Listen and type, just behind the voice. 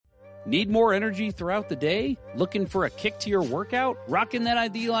Need more energy throughout the day? Looking for a kick to your workout?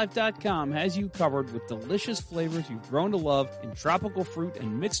 RockinThatIDLife.com has you covered with delicious flavors you've grown to love in tropical fruit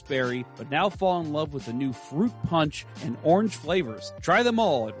and mixed berry, but now fall in love with the new fruit punch and orange flavors. Try them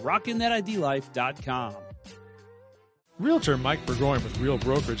all at RockinThatIDLife.com. Realtor Mike Burgoyne with Real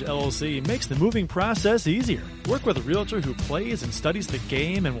Brokerage LLC makes the moving process easier. Work with a realtor who plays and studies the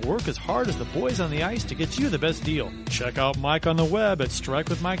game and will work as hard as the boys on the ice to get you the best deal. Check out Mike on the web at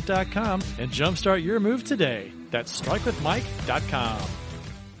strikewithmike.com and jumpstart your move today. That's strikewithmike.com.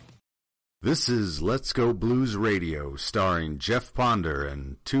 This is Let's Go Blues Radio, starring Jeff Ponder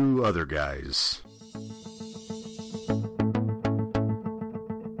and two other guys.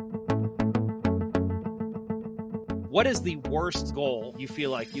 What is the worst goal you feel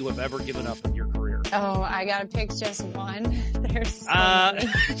like you have ever given up in your career? Oh, I gotta pick just one. There's so many.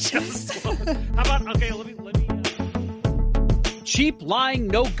 Just one. How about, okay, let me cheap, lying,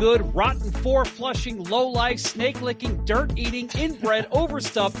 no good, rotten, four-flushing, low-life, snake-licking, dirt-eating, inbred,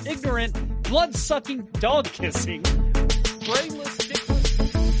 overstuffed, ignorant, blood-sucking, dog-kissing, brainless, dickless.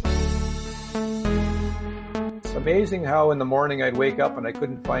 It's amazing how in the morning I'd wake up and I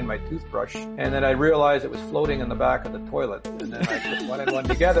couldn't find my toothbrush, and then I realized it was floating in the back of the toilet, and then I put one and one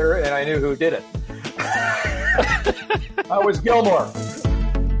together and I knew who did it. That was Gilmore.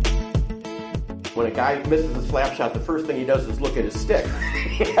 When a guy misses a slap shot, the first thing he does is look at his stick.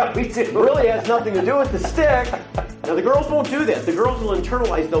 Yeah, we do. It really has nothing to do with the stick. Now, the girls won't do that. The girls will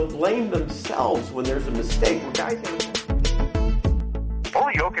internalize. They'll blame themselves when there's a mistake. When guys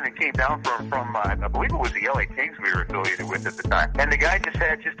Ole Jokinen came down from I believe it was the LA Kings we were affiliated with at the time, and the guy just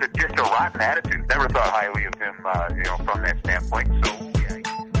had just a rotten attitude. Never thought highly of him, from that standpoint.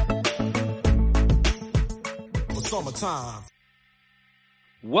 So, Summertime.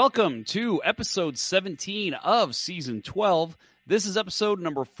 Welcome to episode 17 of season 12. This is episode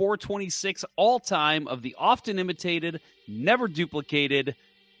number 426 all time of the often imitated, never duplicated.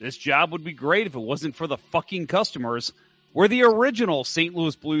 This job would be great if it wasn't for the fucking customers. We're the original St.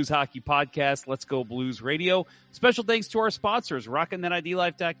 Louis Blues hockey podcast, Let's Go Blues Radio. Special thanks to our sponsors,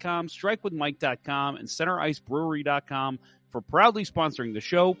 RockinThatIDLife.com, StrikeWithMike.com, and CenterIceBrewery.com for proudly sponsoring the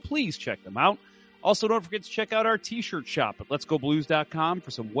show. Please check them out. Also, don't forget to check out our t-shirt shop at letsgoblues.com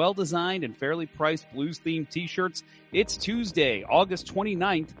for some well-designed and fairly priced blues-themed t-shirts. It's Tuesday, August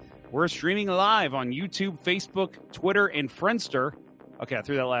 29th. We're streaming live on YouTube, Facebook, Twitter, and Friendster. Okay, I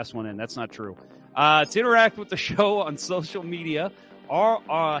threw that last one in. That's not true. To interact with the show on social media,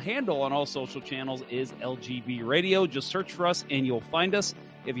 our handle on all social channels is LGB Radio. Just search for us and you'll find us.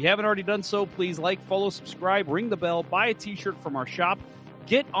 If you haven't already done so, please like, follow, subscribe, ring the bell, buy a t-shirt from our shop.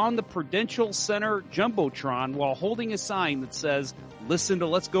 Get on the Prudential Center Jumbotron while holding a sign that says, listen to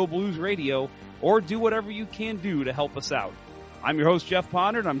Let's Go Blues Radio, or do whatever you can do to help us out. I'm your host, Jeff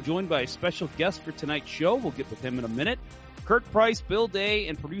Ponder, and I'm joined by a special guest for tonight's show. We'll get with him in a minute. Kurt Price, Bill Day,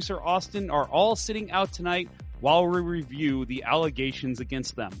 and producer Austin are all sitting out tonight while we review the allegations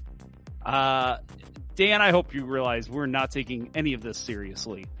against them. Dan, I hope you realize we're not taking any of this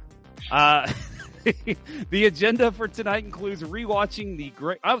seriously. The agenda for tonight includes rewatching the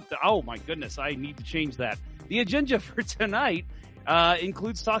great... Oh, my goodness, I need to change that. The agenda for tonight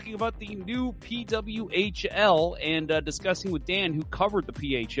includes talking about the new PWHL and discussing with Dan, who covered the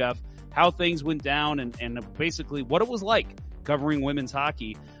PHF, how things went down and basically what it was like covering women's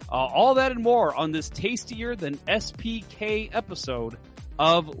hockey. All that and more on this tastier than SPK episode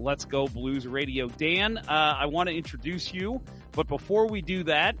of Let's Go Blues Radio. Dan, I want to introduce you, but before we do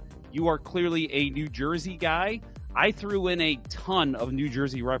that, you are clearly a New Jersey guy. I threw in a ton of New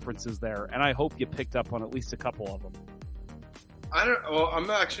Jersey references there, and I hope you picked up on at least a couple of them. I'm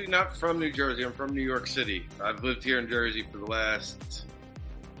actually not from New Jersey. I'm from New York City. I've lived here in Jersey for the last,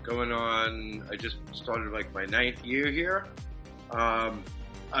 I just started like my 9th year here. I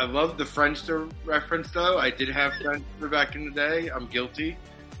love the Friendster reference though. I did have Friendster back in the day. I'm guilty.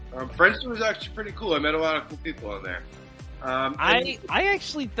 Friendster was actually pretty cool. I met a lot of cool people on there. I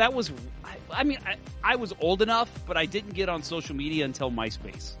was old enough, but I didn't get on social media until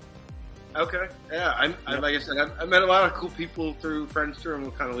MySpace. Okay. Yeah. Like I said, I met a lot of cool people through Friendster, and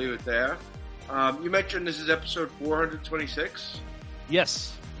we'll kind of leave it there. You mentioned this is episode 426.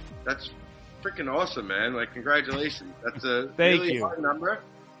 Yes. That's freaking awesome, man. Like, congratulations. That's a Thank really you. hard number.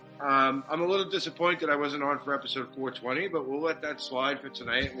 I'm a little disappointed I wasn't on for episode 420, but we'll let that slide for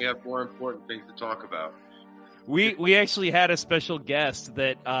tonight, and we have more important things to talk about. We actually had a special guest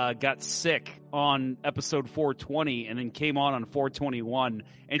that got sick on episode 420 and then came on 421.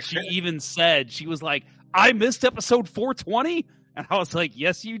 And she even said, she was like, I missed episode 420? And I was like,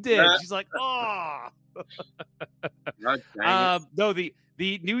 yes, you did. She's like, oh. No, the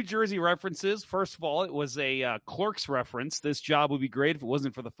The New Jersey references, first of all, it was a Clerks reference. This job would be great if it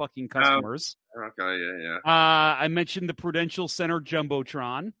wasn't for the fucking customers. Okay, yeah. I mentioned the Prudential Center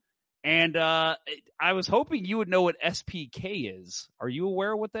Jumbotron. And I was hoping you would know what SPK is. Are you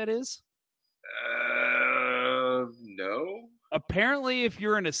aware of what that is? No. Apparently, if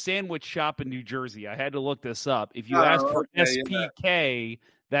you're in a sandwich shop in New Jersey, I had to look this up. If you ask for SPK,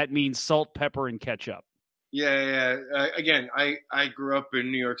 that means salt, pepper, and ketchup. Yeah. Again, I grew up in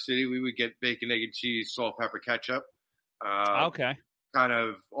New York City. We would get bacon, egg, and cheese, salt, pepper, ketchup. Okay. Kind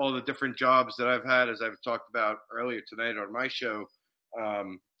of all the different jobs that I've had, as I've talked about earlier tonight on my show.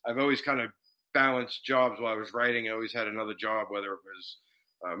 I've always kind of balanced jobs while I was writing. I always had another job, whether it was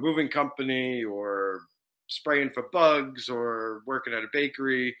a moving company or spraying for bugs or working at a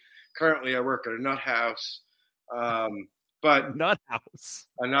bakery. Currently, I work at a nut house. But nut house.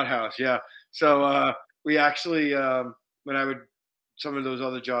 A nut house, yeah. So we actually, when I would, some of those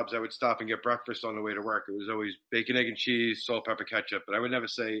other jobs, I would stop and get breakfast on the way to work. It was always bacon, egg, and cheese, salt, pepper, ketchup. But I would never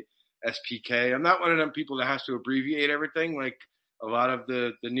say SPK. I'm not one of them people that has to abbreviate everything like a lot of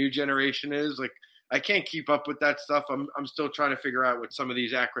the new generation is. Like, I can't keep up with that stuff. I'm still trying to figure out what some of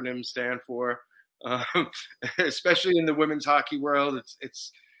these acronyms stand for, especially in the women's hockey world.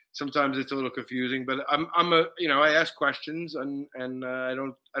 It's sometimes it's a little confusing, but I ask questions and I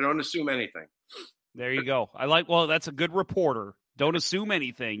don't assume anything. There you go. That's a good reporter. Don't assume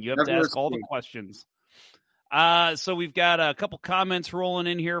anything. You have to ask all the questions. So we've got a couple comments rolling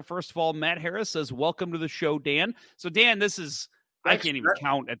in here. First of all, Matt Harris says, "Welcome to the show, Dan." So Dan, this is, I can't even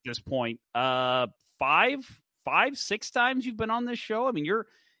count at this point. 6 times you've been on this show. I mean, you're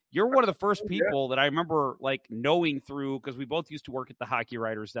one of the first people that I remember like knowing through, because we both used to work at the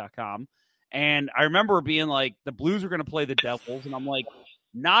hockeywriters.com. And I remember being like, the Blues are going to play the Devils. And I'm like,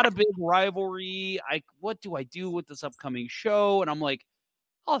 not a big rivalry. What do I do with this upcoming show? And I'm like,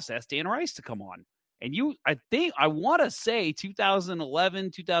 I'll just ask Dan Rice to come on. And I want to say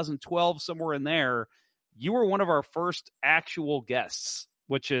 2011, 2012, somewhere in there, you were one of our first actual guests,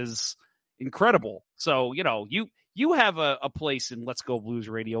 which is incredible. So, you have a place in Let's Go Blues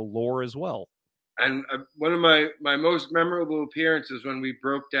Radio lore as well. And one of my most memorable appearances when we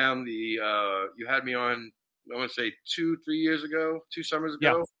broke down you had me on, I want to say 2 summers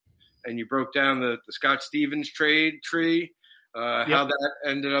ago, and you broke down the Scott Stevens trade tree, how that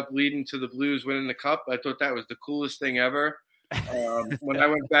ended up leading to the Blues winning the Cup. I thought that was the coolest thing ever. When I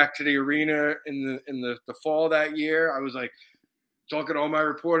went back to the arena in the fall that year, I was like talking to all my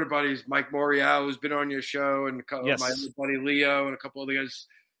reporter buddies, Mike Morial, who's been on your show, and my other buddy Leo, and a couple other guys.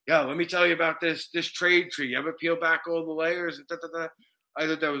 Yeah, let me tell you about this trade tree. You ever peel back all the layers? And I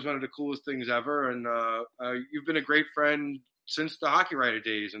thought that was one of the coolest things ever. And you've been a great friend since the Hockey Writer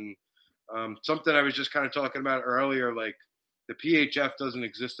days. And something I was just kind of talking about earlier, like the PHF doesn't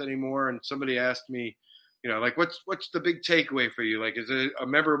exist anymore. And somebody asked me, like, what's the big takeaway for you? Like, is it a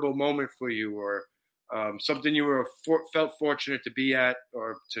memorable moment for you, or something you felt fortunate to be at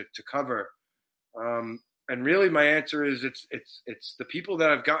or to cover? And really, my answer is it's the people that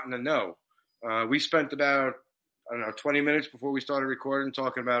I've gotten to know. We spent about 20 minutes before we started recording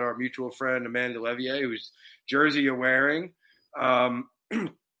talking about our mutual friend Amanda Levier, whose jersey you're wearing.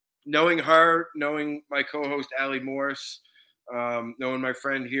 Knowing her, knowing my co-host Allie Morse, knowing my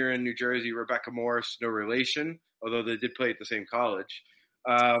friend here in New Jersey, Rebecca Morse, no relation, although they did play at the same college.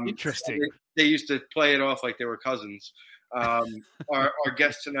 Interesting. They used to play it off like they were cousins. Our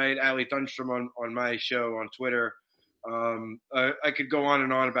guest tonight, Allie Thunstrom, on my show on Twitter. I could go on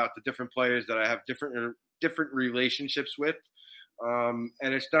and on about the different players that I have different relationships with, and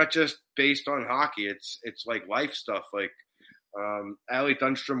it's not just based on hockey. It's like life stuff. Like Allie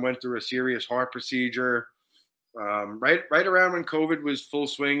Thunstrom went through a serious heart procedure right around when COVID was full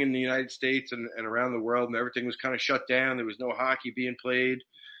swing in the United States and around the world, and everything was kind of shut down. There was no hockey being played.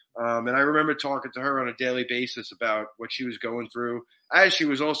 And I remember talking to her on a daily basis about what she was going through, as she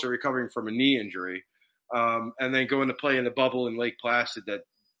was also recovering from a knee injury, and then going to play in the bubble in Lake Placid that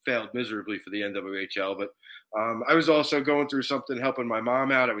failed miserably for the NWHL. But I was also going through something, helping my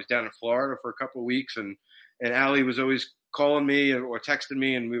mom out. I was down in Florida for a couple of weeks, and Allie was always calling me or texting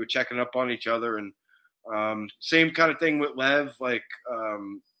me, and we were checking up on each other. And same kind of thing with Lev, like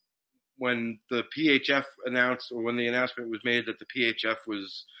when the PHF announced, or when the announcement was made that the PHF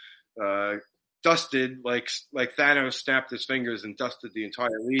was dusted, like Thanos snapped his fingers and dusted the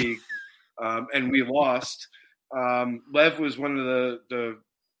entire league, and we lost. Lev was one of the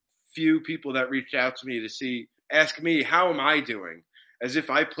few people that reached out to me to ask me, how am I doing? As if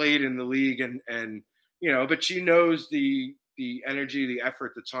I played in the league, and but she knows the energy, the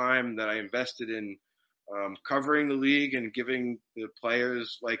effort, the time that I invested in covering the league and giving the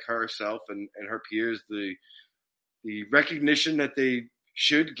players like herself and her peers the recognition that they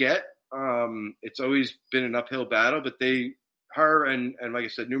should get. It's always been an uphill battle, but her and like I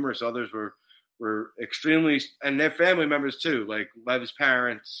said, numerous others were extremely, and their family members too, like Lev's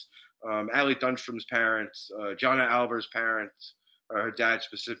parents, Allie Dunstrom's parents, Jonna Alber's parents, her dad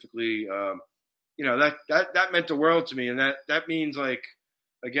specifically. That meant the world to me, and that means like,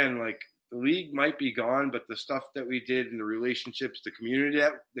 again, like the league might be gone, but the stuff that we did and the relationships, the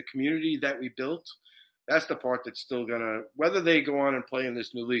community that we built, that's the part that's still gonna, whether they go on and play in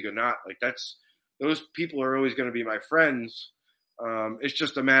this new league or not, like those people are always going to be my friends. It's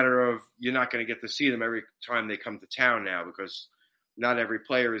just a matter of you're not going to get to see them every time they come to town now, because not every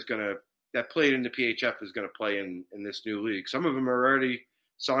player that played in the PHF is going to play in this new league. Some of them are already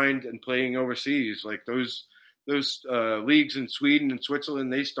signed and playing overseas. Like those leagues in Sweden and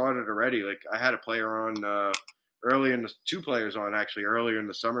Switzerland, they started already. Like I had a player on two players on actually earlier in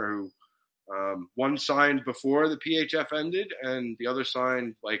the summer who one signed before the PHF ended and the other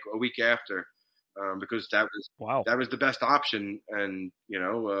signed like a week after. Because that was the best option, and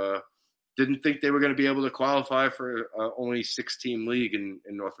didn't think they were going to be able to qualify for only 6-team league in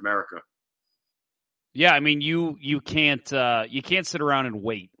North America. Yeah, I mean you can't sit around and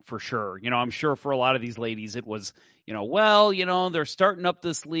wait for sure. I'm sure for a lot of these ladies it was they're starting up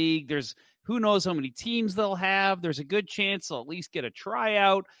this league. There's who knows how many teams they'll have. There's a good chance they'll at least get a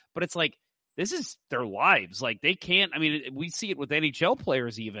tryout, but it's like this is their lives. Like they can't. I mean, we see it with NHL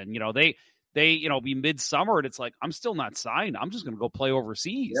players even. They be midsummer and it's like, I'm still not signed. I'm just going to go play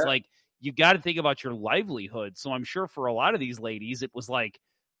overseas. Yeah. Like you got to think about your livelihood. So I'm sure for a lot of these ladies, it was like,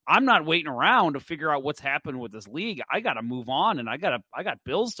 I'm not waiting around to figure out what's happened with this league. I got to move on and I got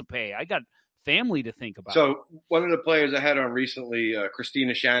bills to pay. I got family to think about. So one of the players I had on recently,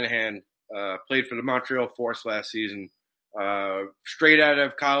 Christina Shanahan, played for the Montreal Force last season, straight out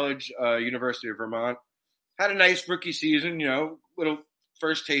of college, University of Vermont, had a nice rookie season, little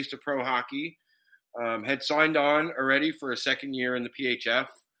first taste of pro hockey, had signed on already for a second year in the PHF,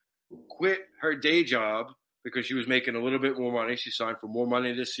 quit her day job because she was making a little bit more money. She signed for more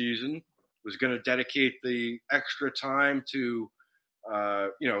money this season, was going to dedicate the extra time to,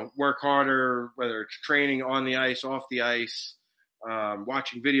 work harder, whether it's training on the ice, off the ice,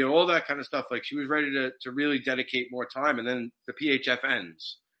 watching video, all that kind of stuff. Like she was ready to really dedicate more time. And then the PHF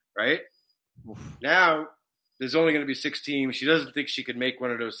ends, right? Oof. Now, there's only going to be 6 teams. She doesn't think she could make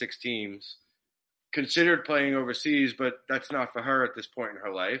one of those 6 teams. Considered playing overseas, but that's not for her at this point in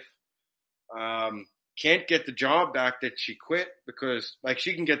her life. Can't get the job back that she quit because, like,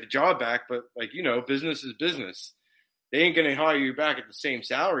 she can get the job back, but, like, business is business. They ain't going to hire you back at the same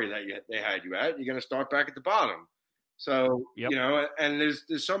salary that they had you at. You're going to start back at the bottom. So, yep. And there's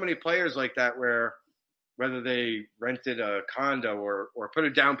so many players like that where whether they rented a condo or put a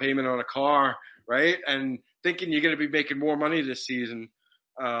down payment on a car, right, and thinking you're going to be making more money this season,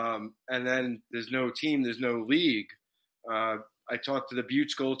 and then there's no team, there's no league. I talked to the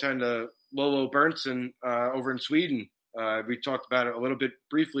Buttes goaltender Lolo Berntsen over in Sweden. We talked about it a little bit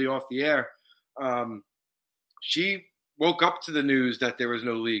briefly off the air. She woke up to the news that there was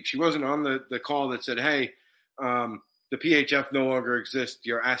no league. She wasn't on the call that said, hey, the PHF no longer exists.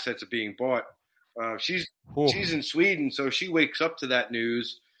 Your assets are being bought. She's in Sweden, so she wakes up to that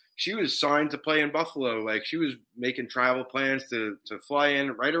news. She was signed to play in Buffalo. Like she was making travel plans to fly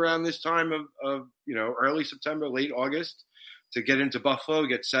in right around this time of early September, late August, to get into Buffalo,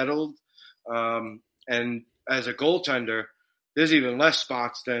 get settled. And as a goaltender, there's even less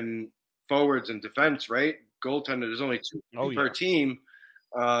spots than forwards and defense, right? Goaltender, there's only 2 per team,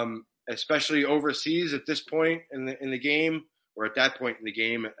 especially overseas at this point in the game, or at that point in the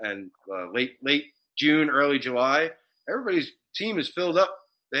game, and late June, early July, everybody's team is filled up.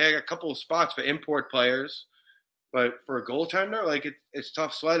 They had a couple of spots for import players, but for a goaltender, like it's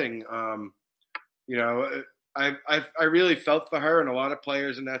tough sledding. I really felt for her and a lot of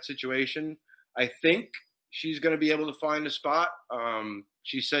players in that situation. I think she's going to be able to find a spot.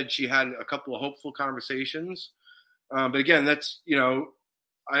 She said she had a couple of hopeful conversations, but again, that's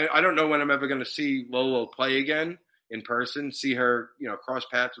I don't know when I'm ever going to see Lolo play again in person, see her, cross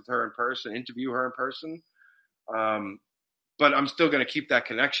paths with her in person, interview her in person. But I'm still going to keep that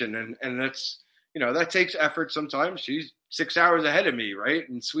connection. And that's, that takes effort sometimes. She's 6 hours ahead of me, right?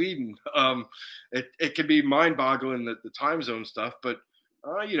 In Sweden. It can be mind boggling, the time zone stuff, but,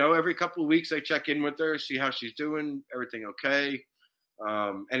 every couple of weeks I check in with her, see how she's doing, everything okay.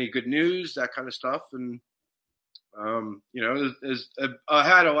 Any good news, that kind of stuff. And, I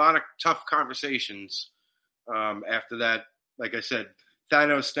had a lot of tough conversations, after that, like I said,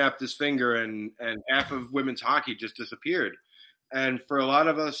 Thanos snapped his finger and half of women's hockey just disappeared. And for a lot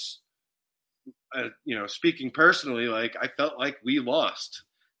of us, speaking personally, like I felt like we lost.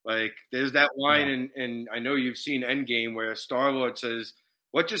 Like there's that line, and I know you've seen Endgame where Star-Lord says,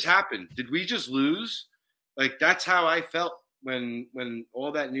 "What just happened? Did we just lose?" Like that's how I felt when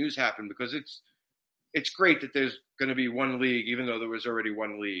all that news happened, because it's great that there's going to be one league, even though there was already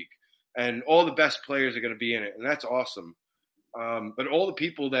one league, and all the best players are going to be in it, and that's awesome. But all the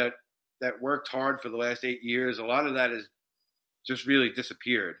people that worked hard for the last 8 years, a lot of that has just really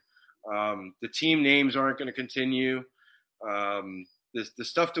disappeared. The team names aren't going to continue. The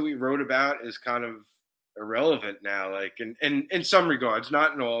stuff that we wrote about is kind of irrelevant now, like in some regards,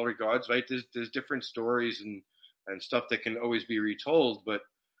 not in all regards, right? There's different stories and stuff that can always be retold, but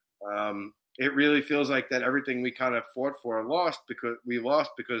it really feels like that everything we kind of fought for lost because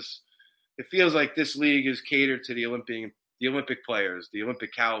it feels like this league is catered to the Olympic players, the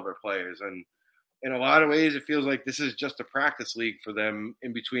Olympic caliber players, and in a lot of ways, it feels like this is just a practice league for them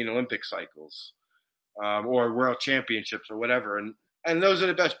in between Olympic cycles, or World Championships or whatever. And those are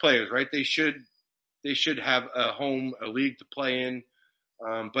the best players, right? They should have a league to play in.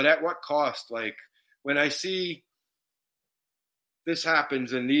 But at what cost? Like when I see this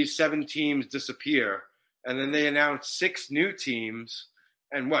happens and these 7 teams disappear, and then they announce 6 new teams,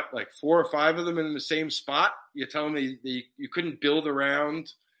 and like 4 or 5 of them in the same spot? You're telling me you couldn't build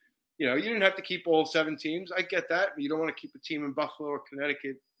around? You didn't have to keep all 7 teams. I get that. You don't want to keep a team in Buffalo or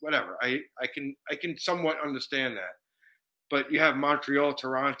Connecticut, whatever. I can somewhat understand that. But you have Montreal,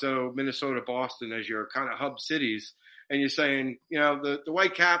 Toronto, Minnesota, Boston as your kind of hub cities, and you're saying, the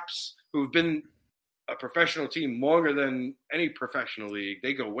Whitecaps, who've been a professional team longer than any professional league,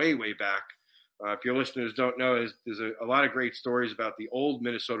 they go way, way back. If your listeners don't know, there's a lot of great stories about the old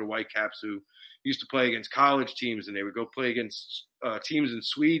Minnesota Whitecaps who used to play against college teams, and they would go play against teams in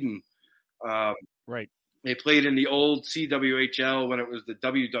Sweden. Right. They played in the old CWHL when it was the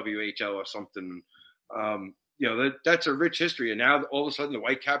WWHL or something. That's a rich history. And now all of a sudden the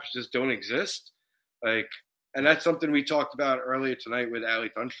Whitecaps just don't exist. And that's something we talked about earlier tonight with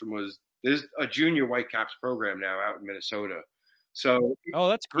Allie Thunstrom, was there's a junior Whitecaps program now out in Minnesota. So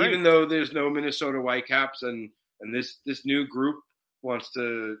that's great. Even though there's no Minnesota Whitecaps and this new group wants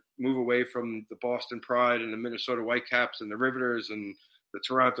to move away from the Boston Pride and the Minnesota Whitecaps and the Riveters and the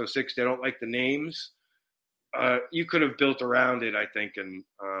Toronto Six, they don't like the names. You could have built around it, I think, and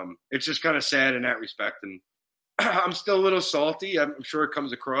it's just kind of sad in that respect. And I'm still a little salty. I'm sure it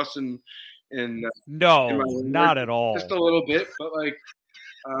comes across in not at all, just a little bit. But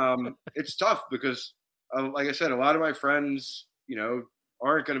it's tough because, like I said, a lot of my friends,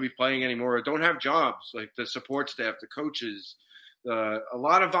 aren't going to be playing anymore, or don't have jobs. Like the support staff, the coaches, a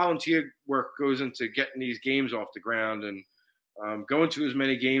lot of volunteer work goes into getting these games off the ground, and going to as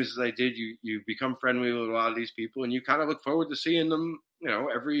many games as I did, you become friendly with a lot of these people, and you kind of look forward to seeing them,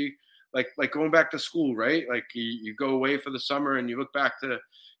 every, like going back to school, right? Like you go away for the summer and you look back to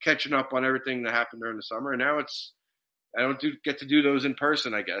catching up on everything that happened during the summer. And now I don't get to do those in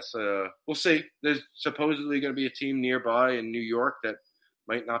person, I guess. We'll see. There's supposedly going to be a team nearby in New York that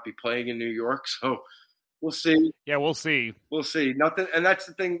might not be playing in New York. So we'll see. Yeah, we'll see. We'll see. Nothing. And that's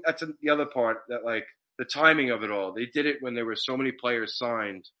the thing. That's the other part, that like the timing of it all. They did it when there were so many players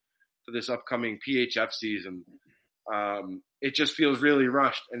signed for this upcoming PHF season. It just feels really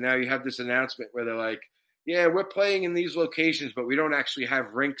rushed. And now you have this announcement where they're like, yeah, we're playing in these locations, but we don't actually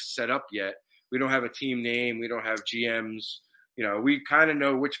have rinks set up yet. We don't have a team name. We don't have GMs. We kind of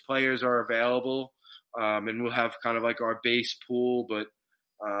know which players are available, and we'll have kind of like our base pool. But,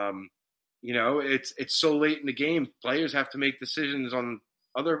 it's so late in the game. Players have to make decisions on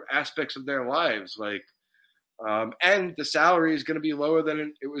other aspects of their lives. And the salary is going to be lower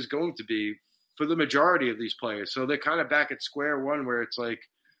than it was going to be for the majority of these players. So they're kind of back at square one, where it's like,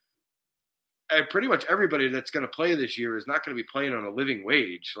 pretty much everybody that's going to play this year is not going to be playing on a living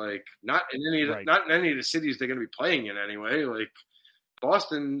wage. Like not in any of the cities they're going to be playing in anyway. Like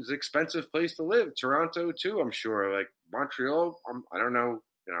Boston's an expensive place to live. Toronto too, I'm sure. Like Montreal, I don't know.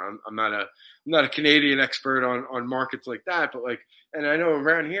 I'm not a Canadian expert on markets like that, but and I know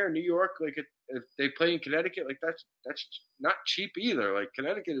around here in New York, like if they play in Connecticut, like that's not cheap either. Like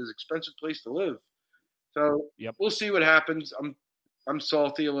Connecticut is an expensive place to live. So We'll see what happens. I'm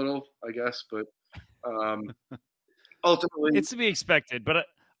salty a little, I guess, but ultimately it's to be expected. But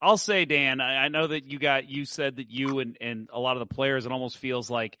I'll say, Dan, I know that you said that you and a lot of the players, it almost feels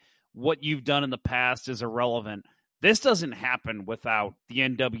like what you've done in the past is irrelevant. This doesn't happen without the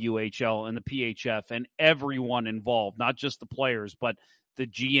NWHL and the PHF and everyone involved, not just the players, but the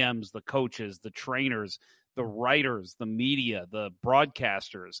GMs, the coaches, the trainers. the writers, the media, the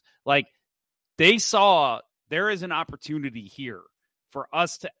broadcasters, like they saw there is an opportunity here for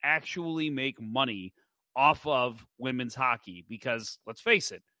us to actually make money off of women's hockey because let's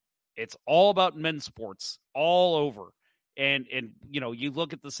face it, it's all about men's sports all over. And you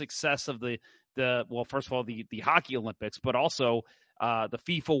look at the success of the well, first of all, the hockey Olympics, but also the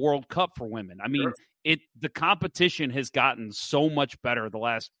FIFA World Cup for women. I mean, the competition has gotten so much better the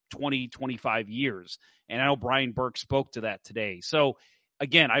last 20, 25 years. And I know Brian Burke spoke to that today. So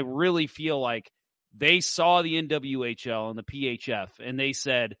again, I really feel like they saw the NWHL and the PHF and they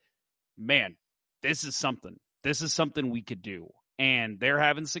said, man, this is something. This is something we could do. And they're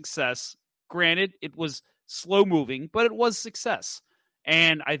having success. Granted, it was slow moving, but it was success.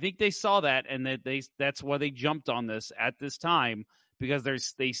 And I think they saw that, and that's why they jumped on this at this time, because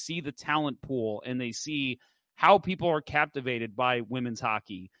they see the talent pool and they see how people are captivated by women's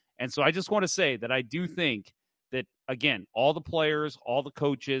hockey. And so I just want to say that I do think that, again, all the players, all the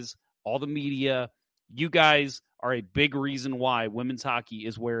coaches, all the media, you guys are a big reason why women's hockey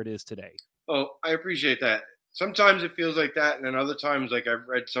is where it is today. Oh, I appreciate that. Sometimes it feels like that, and then other times, like I've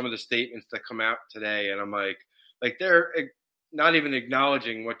read some of the statements that come out today, and I'm like they're not even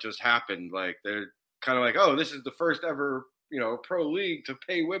acknowledging what just happened. Like they're kind of like, oh, this is the first ever, pro league to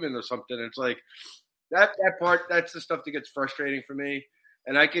pay women or something. It's like that part. That's the stuff that gets frustrating for me.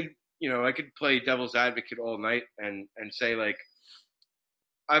 And I could play devil's advocate all night and say like,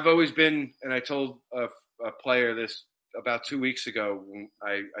 I've always been, and I told a player this about 2 weeks ago when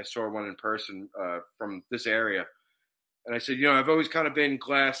I saw one in person from this area. And I said, I've always kind of been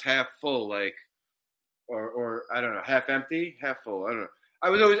glass half full, like, or I don't know, half empty, half full. I don't know. I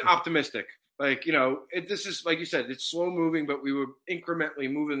was always optimistic. Like, this is, like you said, it's slow moving, but we were incrementally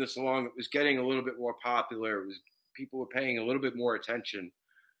moving this along. It was getting a little bit more popular. People were paying a little bit more attention.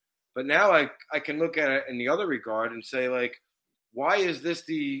 But now I can look at it in the other regard and say, like, why is this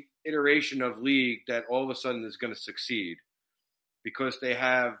the iteration of league that all of a sudden is going to succeed? Because they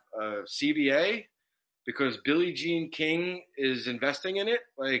have a CBA? Because Billie Jean King is investing in it?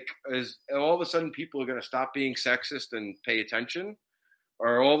 Like, is all of a sudden people are going to stop being sexist and pay attention?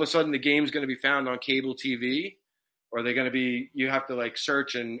 Or all of a sudden the game's going to be found on cable TV? Or are they going to be, you have to like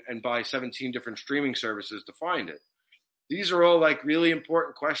search and buy 17 different streaming services to find it? These are all like really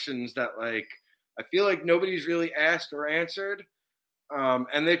important questions that like, I feel like nobody's really asked or answered.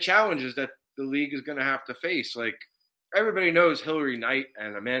 And they're challenges that the league is going to have to face. Like everybody knows Hillary Knight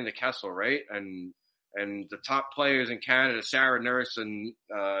and Amanda Kessel, right? And the top players in Canada, Sarah Nurse and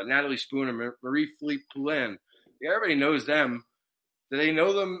Natalie Spooner, Marie-Philippe Poulin. Yeah, everybody knows them. Do they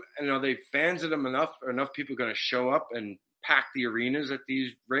know them? And are they fans of them enough? Are enough people going to show up and pack the arenas at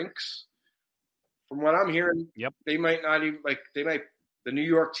these rinks? From what I'm hearing, yep. They might not even the New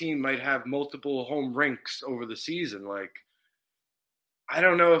York team might have multiple home rinks over the season. Like, I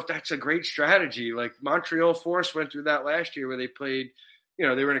don't know if that's a great strategy. Like Montreal Force went through that last year where they played, they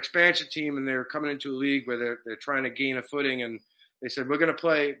were an expansion team and they were coming into a league where they're trying to gain a footing. And they said, we're going to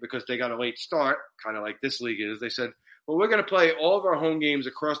play, because they got a late start, kind of like this league is. They said, well, we're going to play all of our home games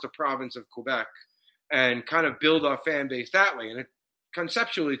across the province of Quebec and kind of build our fan base that way. And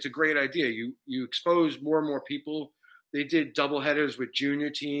conceptually, it's a great idea. You expose more and more people. They did doubleheaders with junior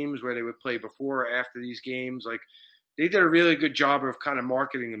teams where they would play before or after these games. Like, they did a really good job of kind of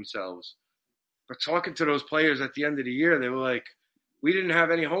marketing themselves. But talking to those players at the end of the year, they were like, we didn't have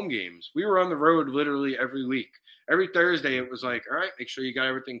any home games. We were on the road literally every week. Every Thursday, it was like, all right, make sure you got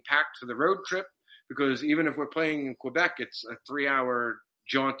everything packed for the road trip, because even if we're playing in Quebec, it's a 3-hour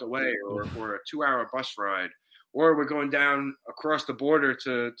jaunt away or a 2-hour bus ride. Or we're going down across the border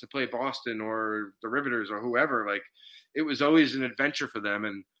to play Boston or the Riveters or whoever. Like, it was always an adventure for them.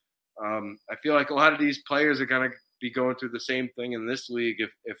 And I feel like a lot of these players are going to be going through the same thing in this league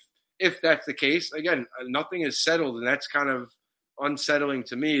if that's the case. Again, nothing is settled, and that's kind of unsettling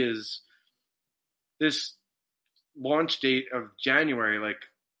to me, is this launch date of January. Like,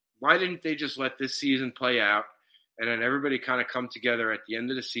 why didn't they just let this season play out and then everybody kind of come together at the end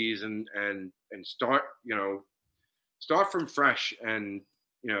of the season and start from fresh? And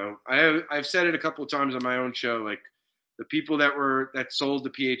I've said it a couple of times on my own show, like, the people that sold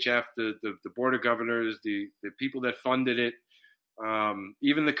the PHF, the board of governors, the people that funded it,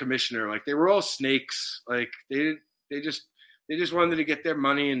 even the commissioner, like, they were all snakes. Like, they just wanted to get their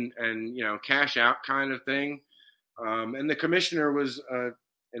money and cash out kind of thing. And the commissioner was,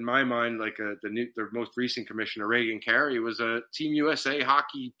 in my mind, like the most recent commissioner, Reagan Carey, was a Team USA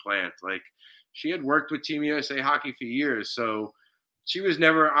hockey plant. Like, she had worked with Team USA hockey for years, so she was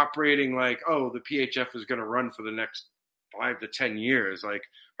never operating like, oh, the PHF is going to run for the next 5 to 10 years. Like,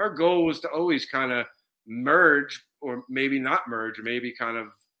 her goal was to always kind of merge, or maybe not merge, or maybe kind of,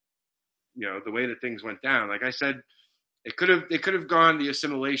 the way that things went down. Like I said, they could have gone the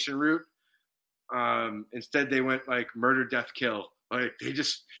assimilation route. Instead, they went like murder, death, kill. Like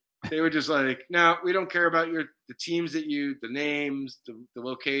they were just like, no, we don't care about the teams the names, the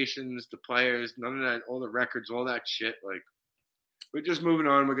locations, the players, none of that, all the records, all that shit. Like, we're just moving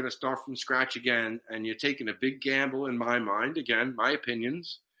on. We're going to start from scratch again. And you're taking a big gamble in my mind. Again, my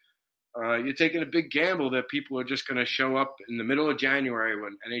opinions. You're taking a big gamble that people are just going to show up in the middle of January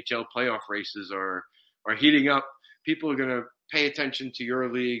when NHL playoff races are heating up. People are going to pay attention to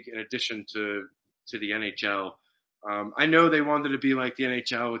your league in addition to the NHL. I know they wanted to be like the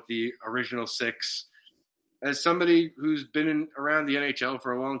NHL with the original 6. As somebody who's been around the NHL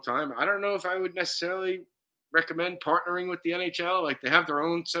for a long time, I don't know if I would necessarily recommend partnering with the NHL. Like, they have their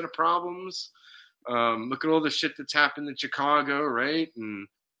own set of problems. Look at all the shit that's happened in Chicago, right? And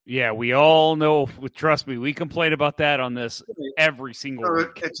yeah, we all know. Trust me, we complain about that on this every single week.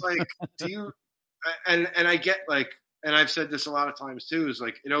 It's like, do you? And I get, like, and I've said this a lot of times too. Is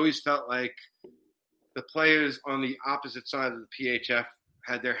like, it always felt like the players on the opposite side of the PHF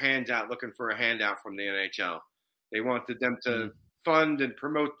had their hands out looking for a handout from the NHL. They wanted them to fund and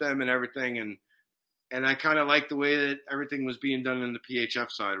promote them and everything. And I kind of like the way that everything was being done in the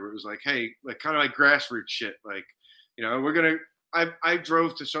PHF side, where it was like, hey, like kind of like grassroots shit. Like, I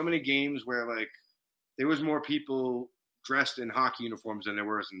drove to so many games where like there was more people dressed in hockey uniforms than there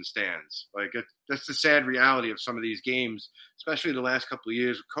was in the stands. Like, that's the sad reality of some of these games, especially the last couple of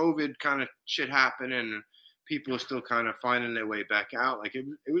years. COVID kind of shit happened, and people are still kind of finding their way back out. Like, it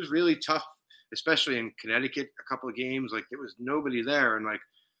was really tough, especially in Connecticut, a couple of games. Like, there was nobody there. And like,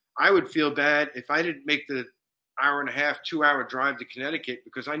 I would feel bad if I didn't make the 1.5, 2-hour drive to Connecticut,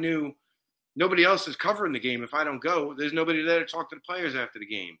 because I knew nobody else is covering the game. If I don't go, there's nobody there to talk to the players after the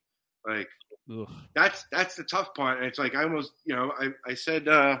game. Like, ugh. That's the tough part. And it's like, I almost, I said,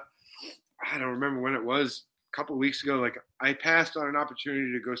 I don't remember when it was, a couple of weeks ago, like, I passed on an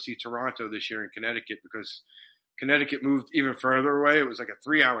opportunity to go see Toronto this year in Connecticut because Connecticut moved even further away. It was like a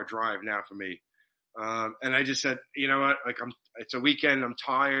 3-hour drive now for me. And I just said, you know what, like, it's a weekend. I'm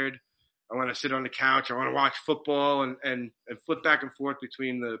tired. I want to sit on the couch. I want to watch football and flip back and forth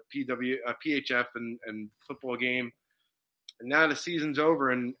between the PHF and football game. And now the season's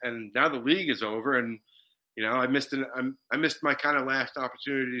over, and now the league is over, and I missed my kind of last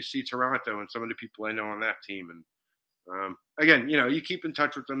opportunity to see Toronto and some of the people I know on that team. And again, you keep in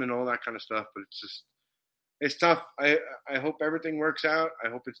touch with them and all that kind of stuff, but it's tough. I hope everything works out. I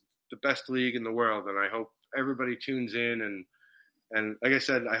hope it's the best league in the world, and I hope everybody tunes in and like I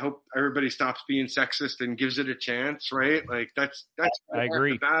said, I hope everybody stops being sexist and gives it a chance, right? Like, that's I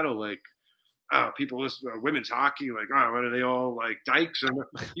agree. The battle. Like, people listen to women's hockey, like, what are they all like dykes? And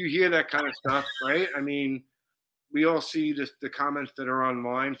you hear that kind of stuff, right? I mean, we all see the comments that are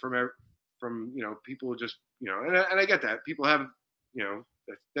online from people just, and I get that. People have,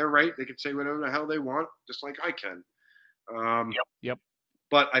 they're right. They can say whatever the hell they want, just like I can. Yep.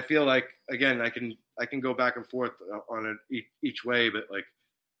 But I feel like, again, I can go back and forth on it each way, but like,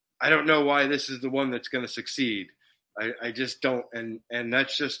 I don't know why this is the one that's going to succeed. I just don't. And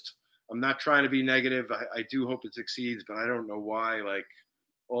that's just, I'm not trying to be negative. I do hope it succeeds, but I don't know why, like,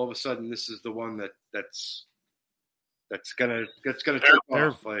 all of a sudden this is the one that's gonna take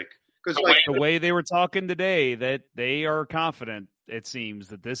off. Like, because like the way they were talking today, that they are confident, it seems,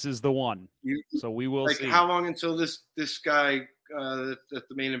 that this is the one. So we will see. How long until this guy, the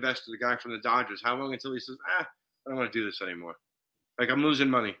main investor, the guy from the Dodgers, how long until he says, I don't want to do this anymore? Like, I'm losing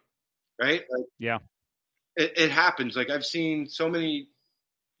money, right? Like, yeah. It happens. Like, I've seen so many,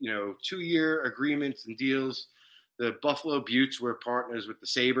 2-year agreements and deals. The Buffalo Buttes were partners with the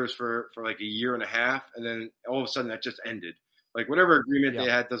Sabres for like a year and a half, and then all of a sudden that just ended. Like, whatever agreement they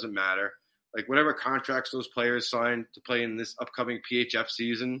had doesn't matter. Like, whatever contracts those players signed to play in this upcoming PHF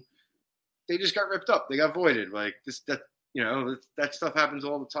season, they just got ripped up. They got voided. Like, that stuff happens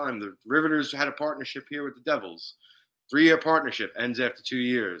all the time. The Riveters had a partnership here with the Devils. 3-year partnership ends after 2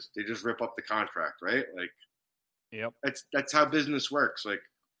 years. They just rip up the contract, right? Like, yep. That's how business works. Like,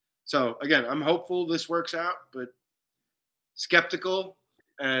 so again, I'm hopeful this works out, but skeptical,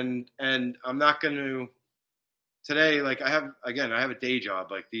 and I'm not going to today. Like, I have a day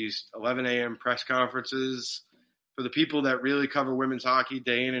job. Like, these 11 a.m. press conferences for the people that really cover women's hockey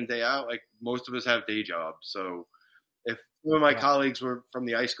day in and day out. Like, most of us have day jobs. So if some of my colleagues were from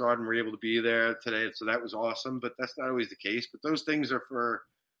the Ice Garden were able to be there today, so that was awesome. But that's not always the case. But those things are for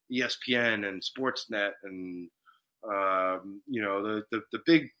ESPN and Sportsnet and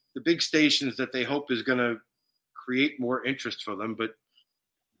the big stations that they hope is going to create more interest for them. But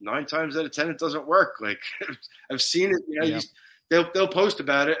 9 times out of 10 it doesn't work. Like I've seen it. You know, they'll post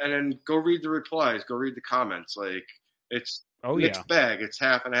about it and then go read the replies, go read the comments. Like it's mixed bag. It's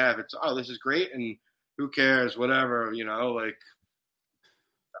half and half. It's this is great and who cares, whatever. You know, like.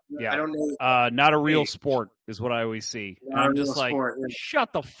 Yeah, I don't know. Not a real sport is what I always see. And I'm just like,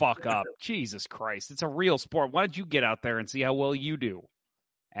 shut the fuck up. Jesus Christ. It's a real sport. Why don't you get out there and see how well you do,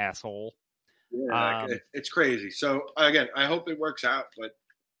 asshole? Yeah, it's crazy. So, again, I hope it works out, but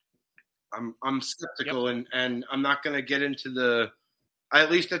I'm skeptical and I'm not going to get into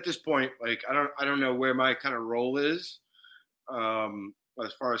at least at this point, like, I don't know where my kind of role is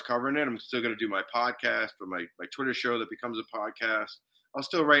as far as covering it. I'm still going to do my podcast or my Twitter show that becomes a podcast. I'll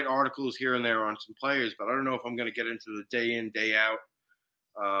still write articles here and there on some players, but I don't know if I'm going to get into the day in, day out,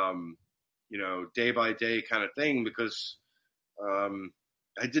 day by day kind of thing because I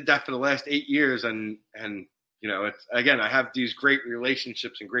did that for the last 8 years. And it's, again, I have these great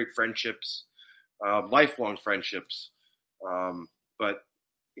relationships and great friendships, lifelong friendships. But,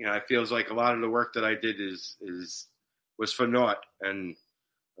 it feels like a lot of the work that I did was for naught. And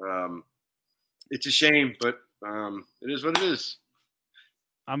it's a shame, but it is what it is.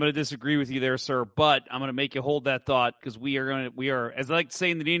 I'm going to disagree with you there, sir, but I'm going to make you hold that thought because we are, as I like to say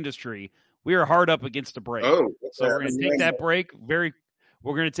in the industry, we are hard up against a break. So we're going to take that break. We're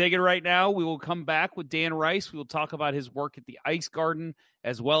going to take it right now. We will come back with Dan Rice. We will talk about his work at the Ice Garden,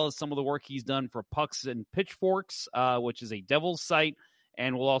 as well as some of the work he's done for Pucks and Pitchforks, which is a Devils site.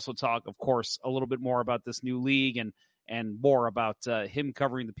 And we'll also talk, of course, a little bit more about this new league and more about him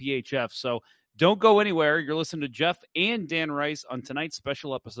covering the PHF. So don't go anywhere. You're listening to Jeff and Dan Rice on tonight's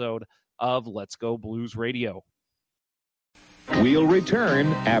special episode of Let's Go Blues Radio. We'll return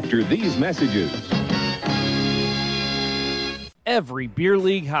after these messages. Every beer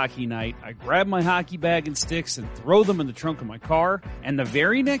league hockey night, I grab my hockey bag and sticks and throw them in the trunk of my car. And the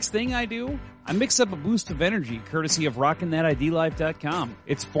very next thing I do, I mix up a boost of energy courtesy of RockinThatIDLife.com.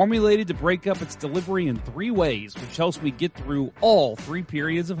 It's formulated to break up its delivery in 3 ways, which helps me get through all 3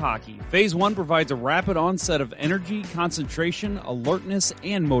 periods of hockey. Phase 1 provides a rapid onset of energy, concentration, alertness,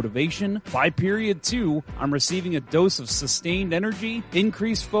 and motivation. By period 2, I'm receiving a dose of sustained energy,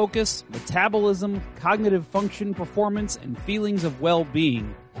 increased focus, metabolism, cognitive function, performance, and feelings of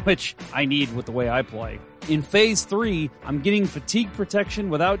well-being, which I need with the way I play. In Phase 3, I'm getting fatigue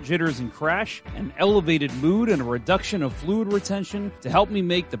protection without jitters and crash, an elevated mood, and a reduction of fluid retention to help me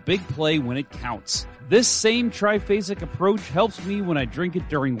make the big play when it counts. This same triphasic approach helps me when I drink it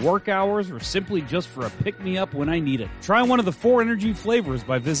during work hours or simply just for a pick-me-up when I need it. Try one of the 4 energy flavors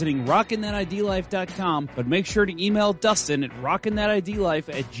by visiting RockinThatIDLife.com, but make sure to email Dustin at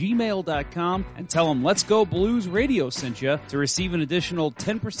RockinThatIDLife@gmail.com and tell him Let's Go Blues Radio sent you to receive an additional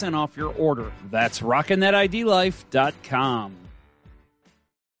 10% off your order. That's RockinThatIDLife.com.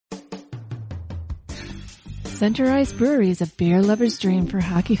 Center Ice Brewery is a beer lover's dream for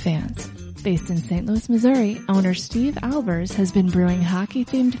hockey fans. Based in St. Louis, Missouri, owner Steve Albers has been brewing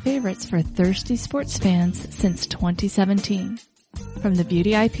hockey-themed favorites for thirsty sports fans since 2017. From the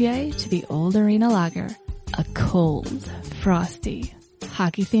Beauty IPA to the Old Arena Lager, a cold, frosty,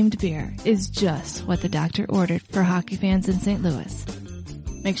 hockey-themed beer is just what the doctor ordered for hockey fans in St. Louis.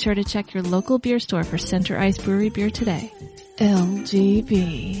 Make sure to check your local beer store for Center Ice Brewery beer today.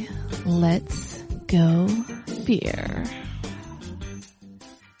 LGB. Let's go beer.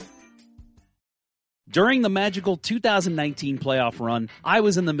 During the magical 2019 playoff run, I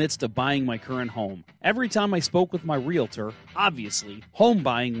was in the midst of buying my current home. Every time I spoke with my realtor, obviously, home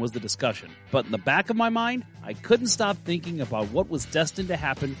buying was the discussion. But in the back of my mind, I couldn't stop thinking about what was destined to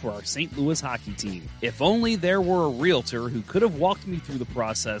happen for our St. Louis hockey team. If only there were a realtor who could have walked me through the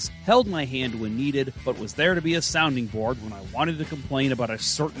process, held my hand when needed, but was there to be a sounding board when I wanted to complain about a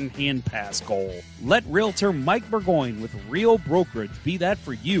certain hand pass goal. Let realtor Mike Burgoyne with Real Brokerage be that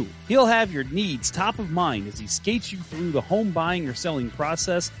for you. He'll have your needs top of mind as he skates you through the home buying or selling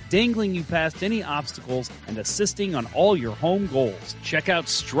process, dangling you past any obstacles and assisting on all your home goals. Check out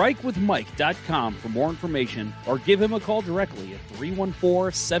strikewithmike.com for more information or give him a call directly at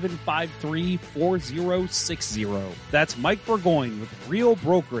 314-753-4060. That's Mike Burgoyne with Real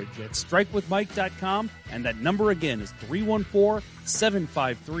Brokerage at strikewithmike.com, and that number again is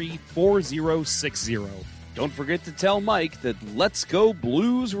 314-753-4060. Don't forget to tell Mike that Let's Go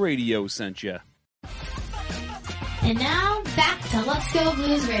Blues Radio sent you. And now, back to Let's Go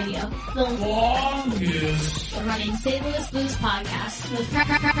Blues Radio, the longest running St. Louis Blues podcast with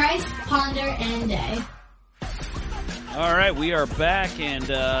Price, Ponder, and Day. All right, we are back, and,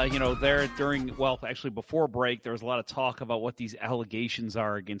 before break, there was a lot of talk about what these allegations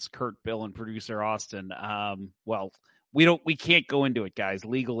are against Kurt, Bill, and producer Austin. we can't go into it, guys.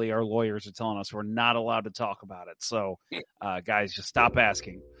 Legally, our lawyers are telling us we're not allowed to talk about it. So, guys, just stop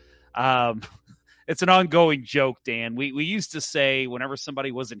asking. It's an ongoing joke, Dan. We used to say whenever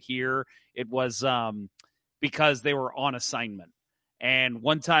somebody wasn't here, it was because they were on assignment. And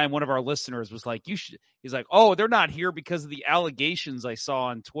one time, one of our listeners was like, he's like, oh, they're not here because of the allegations I saw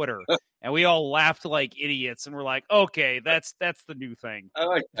on Twitter. And we all laughed like idiots. And we're like, okay, that's the new thing. I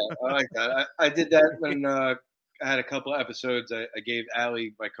like that. I did that when I had a couple of episodes. I gave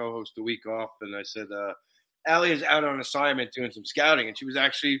Allie, my co-host, a week off. And I said, Allie is out on assignment doing some scouting. And she was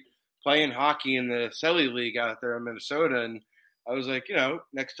actually playing hockey in the Se12 League out there in Minnesota. And I was like,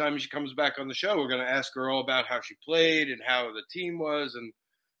 next time she comes back on the show, we're going to ask her all about how she played and how the team was. And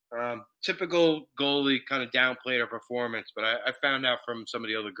typical goalie kind of downplayed her performance. But I found out from some of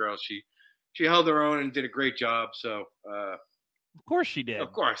the other girls, she held her own and did a great job. So, of course she did.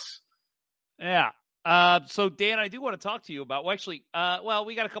 Of course. Yeah. So Dan, I do want to talk to you about,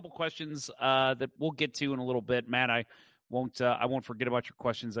 we got a couple questions that we'll get to in a little bit. Matt, I won't forget about your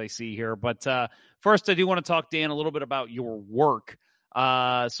questions I see here. But first, I do want to talk, Dan, a little bit about your work.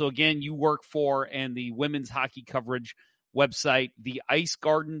 So again, you work for and the women's hockey coverage website,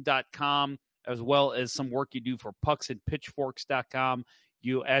 theicegarden.com, as well as some work you do for pucksandpitchforks.com.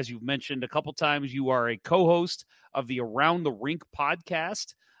 You, as you've mentioned a couple times, you are a co-host of the Around the Rink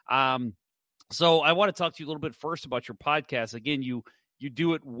podcast. So I want to talk to you a little bit first about your podcast. Again, you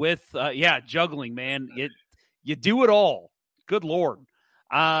do it with, juggling, man. You do it all. Good Lord.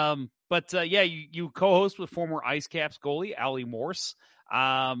 You co-host with former Ice Caps goalie Allie Morse.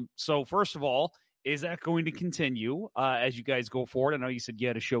 So first of all, is that going to continue as you guys go forward? I know you said you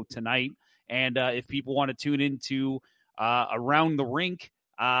had a show tonight. And if people want to tune into Around the Rink,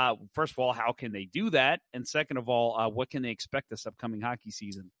 first of all, how can they do that? And second of all, what can they expect this upcoming hockey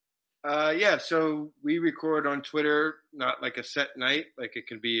season? So we record on Twitter, not like a set night. Like it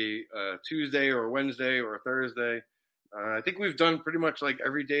can be a Tuesday or a Wednesday or a Thursday. I think we've done pretty much like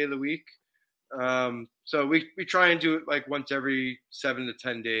every day of the week. So we try and do it like once every 7 to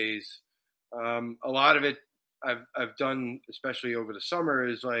 10 days. A lot of it I've done, especially over the summer,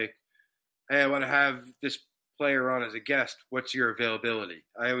 is like, hey, I want to have this player on as a guest. What's your availability?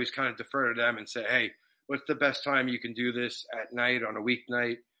 I always kind of defer to them and say, hey, what's the best time you can do this at night on a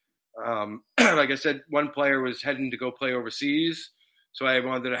weeknight? Like I said, one player was heading to go play overseas, so I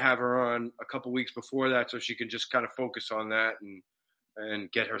wanted to have her on a couple weeks before that so she can just kind of focus on that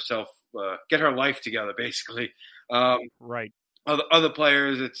and get herself, get her life together, basically. Right. Other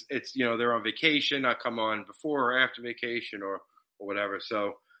players, it's they're on vacation. I come on before or after vacation or whatever.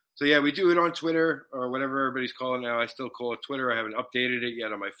 So yeah, we do it on Twitter or whatever everybody's calling now. I still call it Twitter. I haven't updated it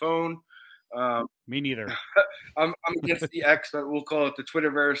yet on my phone. Me neither. I'm against the X, but we'll call it the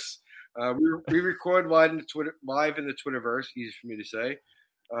Twitterverse. We record live in the Twitterverse. Easy for me to say.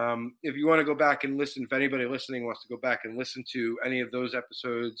 If you want to go back and listen, if anybody listening wants to go back and listen to any of those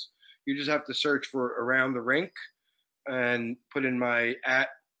episodes, you just have to search for Around the Rink and put in my @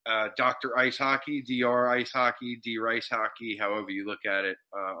 Dr. Ice Hockey, Dr. Ice Hockey, D Rice Hockey, however you look at it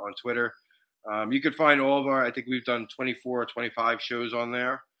on Twitter. You could find all of I think we've done 24 or 25 shows on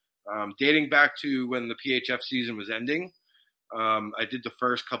there. Dating back to when the PHF season was ending. I did the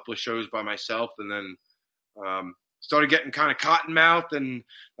first couple of shows by myself and then started getting kind of cotton mouthed and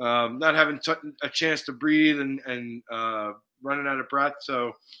not having a chance to breathe and running out of breath.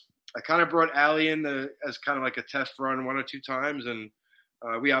 So I kind of brought Allie in as kind of like a test run 1 or 2 times. And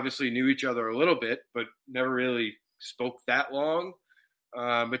we obviously knew each other a little bit, but never really spoke that long.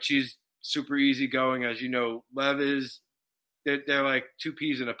 But she's super easygoing. As you know, Lev is, they're like 2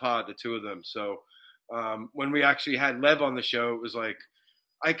 peas in a pod, the two of them. So when we actually had Lev on the show, it was like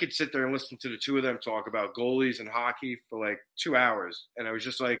I could sit there and listen to the two of them talk about goalies and hockey for like 2 hours. And I was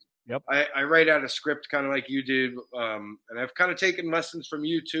just like, yep. I write out a script kind of like you did. And I've kind of taken lessons from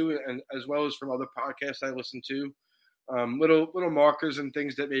you too, and as well as from other podcasts I listen to. Little markers and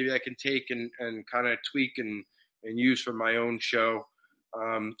things that maybe I can take and kind of tweak and use for my own show.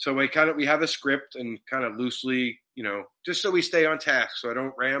 So we have a script and kind of loosely, just so we stay on task, so I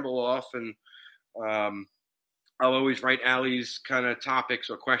don't ramble off. And I'll always write Allie's kind of topics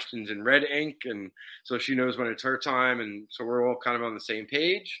or questions in red ink, and so she knows when it's her time, and so we're all kind of on the same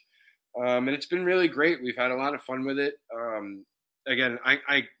page. And it's been really great. We've had a lot of fun with it. Again,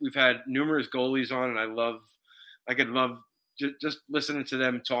 we've had numerous goalies on, and I could love just listening to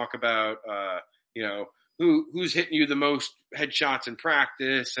them talk about, who's hitting you the most headshots in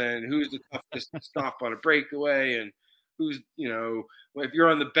practice and who's the toughest to stop on a breakaway and who's, if you're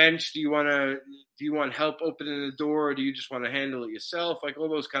on the bench, do you want help opening the door or do you just want to handle it yourself? Like all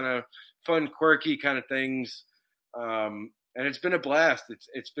those kind of fun, quirky kind of things. And it's been a blast.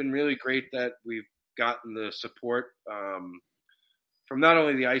 It's been really great that we've gotten the support from not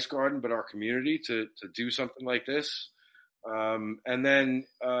only the Ice Garden but our community to do something like this. And then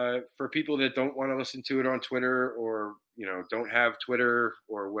for people that don't want to listen to it on Twitter or don't have Twitter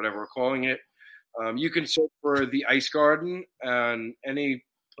or whatever we're calling it, you can search for the Ice Garden on any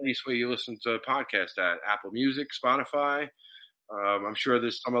place where you listen to a podcast at Apple Music, Spotify. I'm sure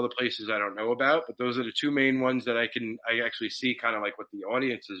there's some other places I don't know about, but those are the two main ones that I actually see kind of like what the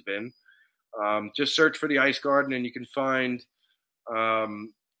audience has been. Just search for the Ice Garden and you can find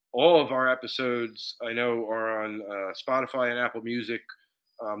all of our episodes I know are on Spotify and Apple Music.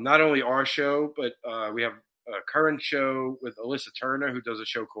 Not only our show, but we have a current show with Alyssa Turner, who does a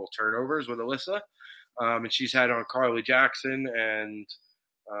show called Turnovers with Alyssa. And she's had on Carly Jackson and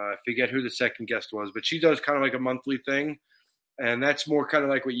I forget who the second guest was, but she does kind of like a monthly thing. And that's more kind of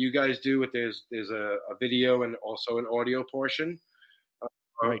like what you guys do with there's a video and also an audio portion,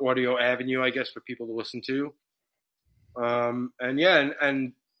 right. Audio avenue, I guess, for people to listen to. And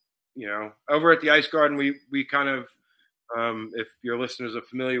over at the Ice Garden, we kind of, if your listeners are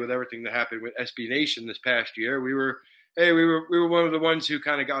familiar with everything that happened with SB Nation this past year, we were one of the ones who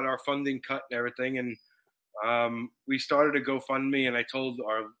kind of got our funding cut and everything. And we started a GoFundMe, and I told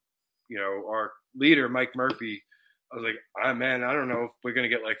our leader, Mike Murphy, I was like, man, I don't know if we're going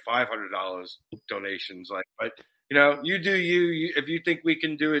to get like $500 donations. But you do you. If you think we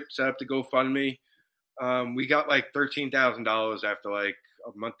can do it, set up the GoFundMe. We got like $13,000 after like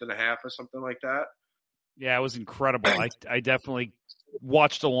a month and a half or something like that. Yeah, it was incredible. I definitely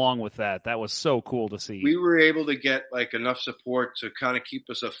watched along with that. That was so cool to see. We were able to get like enough support to kind of keep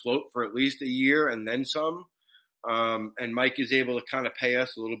us afloat for at least a year and then some. And Mike is able to kind of pay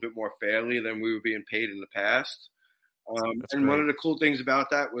us a little bit more fairly than we were being paid in the past. And one of the cool things about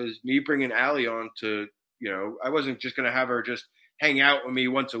that was me bringing Allie on to, I wasn't just going to have her just hang out with me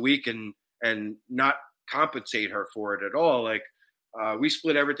once a week and not compensate her for it at all. Like, we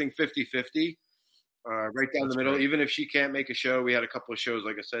split everything 50-50, right down the middle. Great. Even if she can't make a show, we had a couple of shows.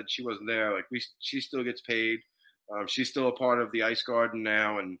 Like I said, she wasn't there. Like she still gets paid. She's still a part of the Ice Garden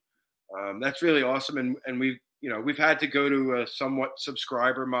now. And, that's really awesome. And we've had to go to a somewhat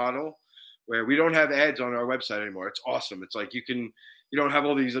subscriber model where we don't have ads on our website anymore. It's awesome. It's like you don't have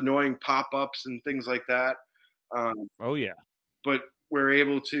all these annoying pop-ups and things like that. Oh yeah. But we're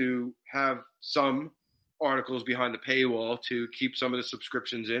able to have some articles behind the paywall to keep some of the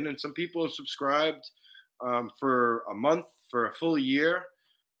subscriptions in. And some people have subscribed for a month, for a full year.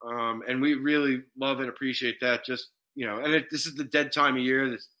 And we really love and appreciate that. Just, this is the dead time of year,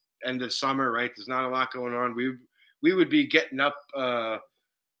 this end of summer, right? There's not a lot going on. We would be getting up,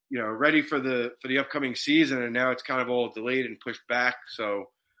 ready for the upcoming season. And now it's kind of all delayed and pushed back.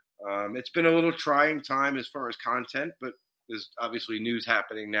 So it's been a little trying time as far as content, but there's obviously news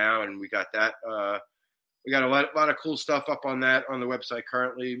happening now. And we got that, we got a lot of cool stuff up on that on the website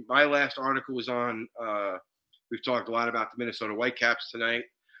currently. My last article was on, we've talked a lot about the Minnesota Whitecaps tonight.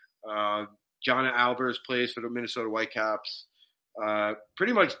 Jonna Albers plays for the Minnesota Whitecaps.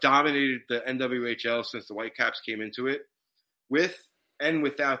 Pretty much dominated the NWHL since the Whitecaps came into it, with and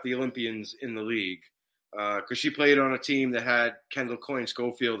without the Olympians in the league. Because she played on a team that had Kendall Coyne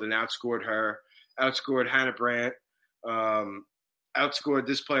Schofield and outscored her, outscored Hannah Brandt, outscored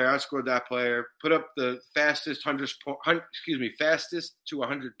this player, outscored that player, put up the fastest to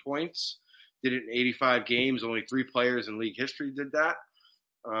 100 points. Did it in 85 games. Only 3 players in league history did that.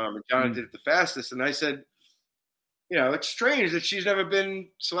 And Jonna did it the fastest. And I said, it's strange that she's never been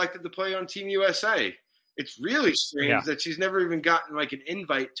selected to play on Team USA. It's really strange that she's never even gotten like an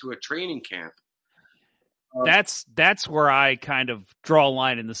invite to a training camp. That's where I kind of draw a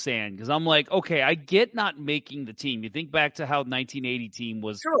line in the sand, because I'm like, okay, I get not making the team. You think back to how 1980 team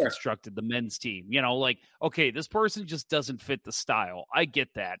was constructed, the men's team. Okay, this person just doesn't fit the style. I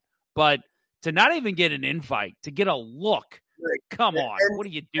get that. But to not even get an invite, to get a look, come on. What are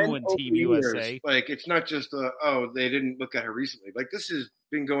you doing, Team USA? Like, it's not just, they didn't look at her recently. Like, this has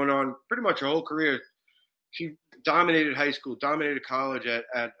been going on pretty much her whole career. She dominated high school, dominated college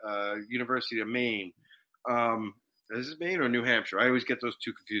at University of Maine. Is it Maine or New Hampshire? I always get those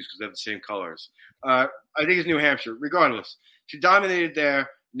two confused because they have the same colors. I think it's New Hampshire. Regardless, she dominated there,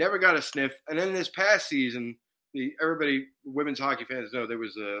 never got a sniff. And then this past season, women's hockey fans know there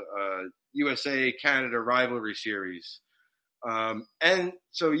was a USA-Canada rivalry series. And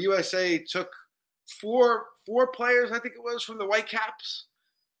so USA took four players, I think it was, from the Whitecaps,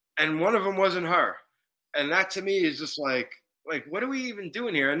 and one of them wasn't her. And that to me is just like, what are we even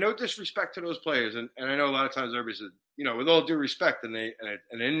doing here? And no disrespect to those players. And I know a lot of times everybody says, with all due respect, and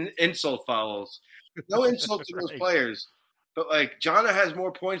an insult follows. No insult to those players, but like Jonna has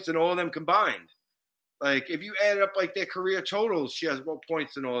more points than all of them combined. Like if you add up like their career totals, she has more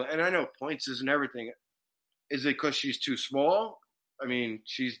points than all. And I know points isn't everything. Is it because she's too small? I mean,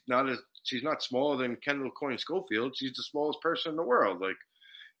 she's not smaller than Kendall Coyne Schofield. She's the smallest person in the world. Like,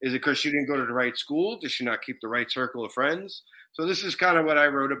 is it because she didn't go to the right school? Does she not keep the right circle of friends? So this is kind of what I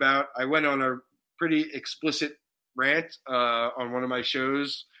wrote about. I went on a pretty explicit rant on one of my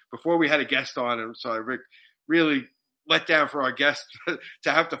shows before we had a guest on, and so I really let down for our guest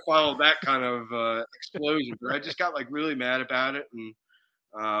to have to follow that kind of explosion. But I just got like really mad about it, and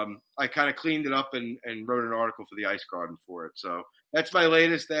I kind of cleaned it up and wrote an article for the Ice Garden for it. So that's my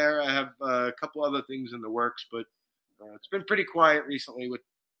latest there. I have a couple other things in the works, but it's been pretty quiet recently with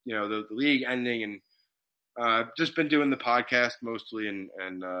the league ending, and just been doing the podcast mostly and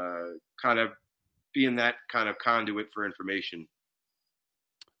kind of being that kind of conduit for information.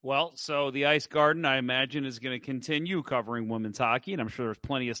 Well, so the Ice Garden, I imagine, is going to continue covering women's hockey, and I'm sure there's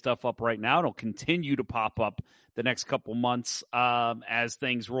plenty of stuff up right now. It'll continue to pop up the next couple months as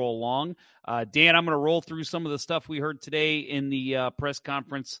things roll along. Dan, I'm going to roll through some of the stuff we heard today in the press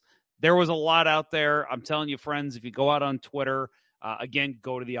conference. There was a lot out there. I'm telling you, friends, if you go out on Twitter, again,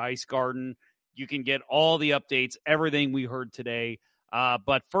 go to the Ice Garden. You can get all the updates, everything we heard today.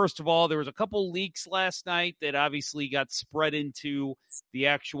 But first of all, there was a couple leaks last night that obviously got spread into the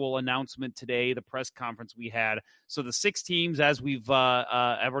actual announcement today, the press conference we had. So the 6 teams, as we've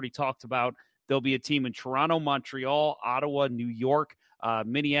I've already talked about, there'll be a team in Toronto, Montreal, Ottawa, New York,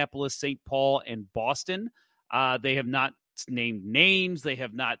 Minneapolis, St. Paul, and Boston. They have not named names. They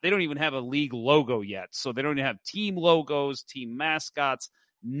don't even have a league logo yet. So they don't even have team logos, team mascots.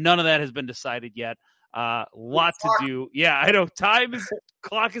 None of that has been decided yet. Lot to do. Yeah, I know.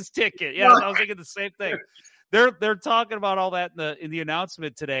 Clock is ticking. Yeah, I was thinking the same thing. They're talking about all that in the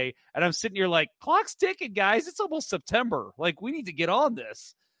announcement today, and I'm sitting here like, clock's ticking, guys. It's almost September. Like, we need to get on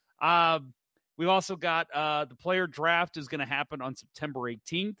this. We've also got the player draft is going to happen on September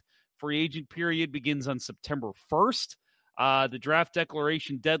 18th. Free agent period begins on September 1st. The draft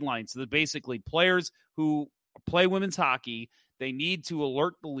declaration deadline. So that basically players who play women's hockey, they need to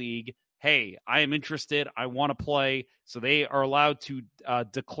alert the league, hey, I am interested. I want to play. So they are allowed to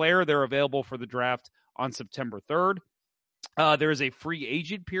declare they're available for the draft on September 3rd. There is a free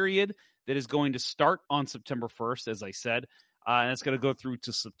agent period that is going to start on September 1st, as I said, and it's going to go through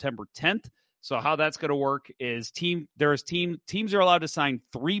to September 10th. So how that's going to work is teams are allowed to sign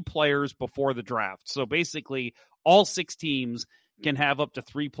 3 players before the draft. So basically, all 6 teams can have up to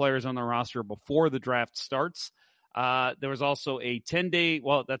 3 players on their roster before the draft starts. There was also a 10-day,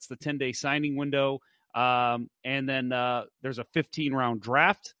 that's the 10-day signing window. And then there's a 15-round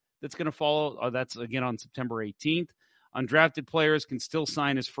draft that's going to follow. That's, again, on September 18th. Undrafted players can still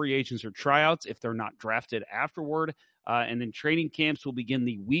sign as free agents or tryouts if they're not drafted afterward. And then training camps will begin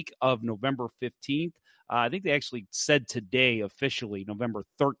the week of November 15th. I think they actually said today officially, November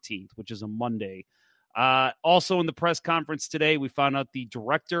 13th, which is a Monday. Also in the press conference today, we found out the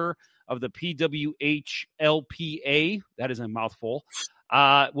director of the PWHLPA, that is a mouthful,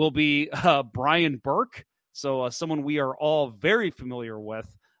 will be Brian Burke. So someone we are all very familiar with.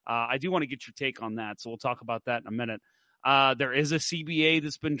 I do want to get your take on that, so we'll talk about that in a minute. There is a CBA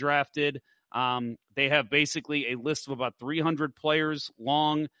that's been drafted. They have basically a list of about 300 players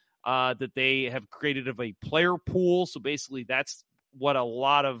long that they have created of a player pool. So basically that's what a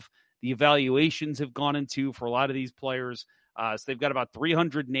lot of the evaluations have gone into for a lot of these players. So they've got about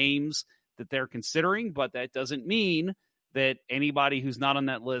 300 names that they're considering, but that doesn't mean that anybody who's not on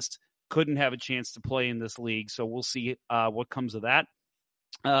that list couldn't have a chance to play in this league. So we'll see what comes of that.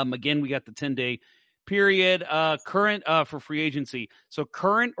 Again, we got the 10-day period current for free agency. So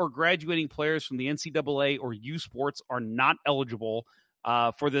current or graduating players from the NCAA or U Sports are not eligible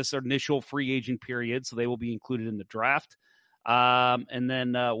for this initial free agent period. So they will be included in the draft. And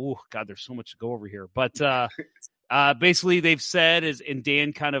then, there's so much to go over here. But basically, they've said, and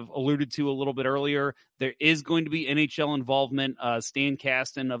Dan kind of alluded to a little bit earlier, there is going to be NHL involvement. Stan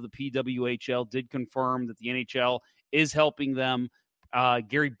Kasten of the PWHL did confirm that the NHL is helping them.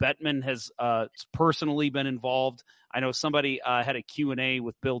 Gary Bettman has personally been involved. I know somebody had a Q&A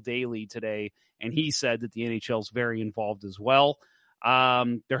with Bill Daly today, and he said that the NHL is very involved as well.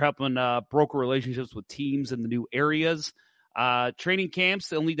 They're helping broker relationships with teams in the new areas. Training camps,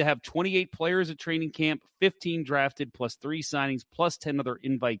 they'll need to have 28 players at training camp, 15 drafted, plus 3 signings, plus 10 other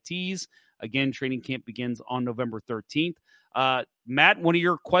invitees. Again, training camp begins on November 13th. Matt, one of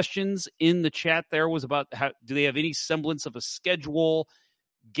your questions in the chat there was about do they have any semblance of a schedule,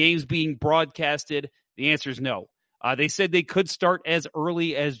 games being broadcasted? The answer is no. They said they could start as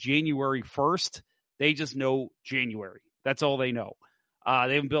early as January 1st. They just know January. That's all they know.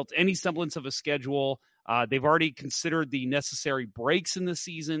 They haven't built any semblance of a schedule. They've already considered the necessary breaks in the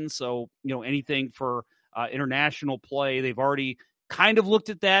season. So, anything for international play, they've already kind of looked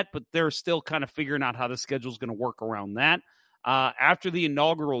at that, but they're still kind of figuring out how the schedule is going to work around that. After the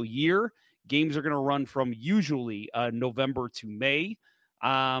inaugural year, games are going to run from usually November to May.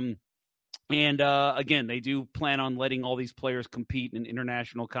 Again, they do plan on letting all these players compete in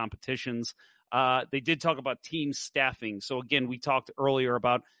international competitions. They did talk about team staffing. So, again, we talked earlier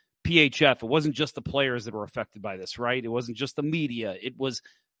about PHF. It wasn't just the players that were affected by this, right? It wasn't just the media. It was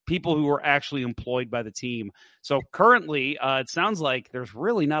people who were actually employed by the team. So currently, it sounds like there's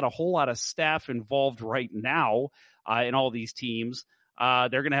really not a whole lot of staff involved right now in all these teams. They're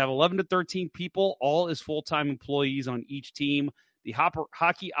going to have 11 to 13 people, all as full-time employees on each team. The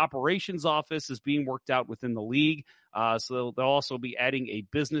hockey operations office is being worked out within the league. So they'll also be adding a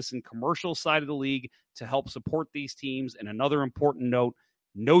business and commercial side of the league to help support these teams. And another important note,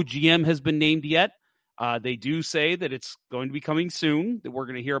 no GM has been named yet. They do say that it's going to be coming soon, that we're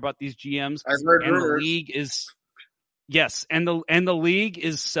going to hear about these GMs. I've heard and rumors. The league is and the league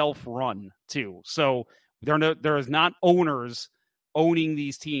is self-run too. So there is not owners owning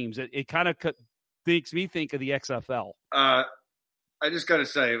these teams. It kind of makes me think of the XFL. I just got to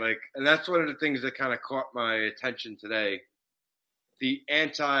say, and that's one of the things that kind of caught my attention today. The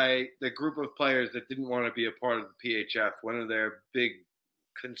group of players that didn't want to be a part of the PHF, one of their big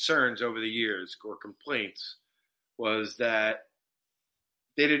concerns over the years or complaints was that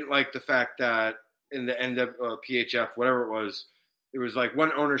they didn't like the fact that in the end of PHF, whatever it was like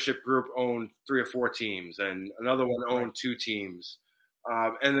one ownership group owned 3 or 4 teams and another one owned 2 teams.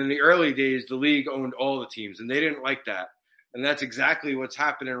 And in the early days, the league owned all the teams and they didn't like that. And that's exactly what's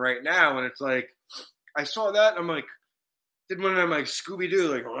happening right now. And it's like, I saw that and I'm like, did one of them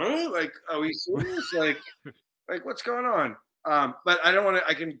Scooby-Doo, huh? Are we serious? like what's going on? But I don't want to,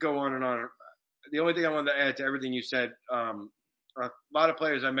 I can go on and on. The only thing I wanted to add to everything you said, a lot of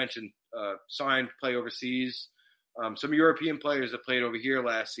players I mentioned signed, play overseas. Some European players that played over here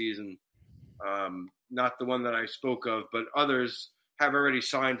last season, not the one that I spoke of, but others have already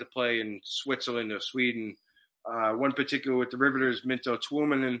signed to play in Switzerland or Sweden. One particular with the Riveters, Minto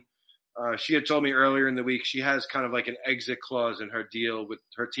Tuomainen, she had told me earlier in the week she has kind of like an exit clause in her deal with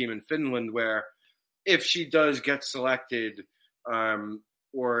her team in Finland where if she does get selected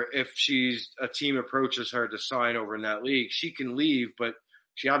or if a team approaches her to sign over in that league, she can leave, but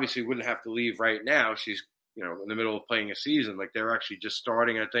she obviously wouldn't have to leave right now. She's, in the middle of playing a season. They're actually just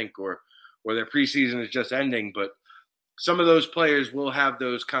starting, I think, or their preseason is just ending. But some of those players will have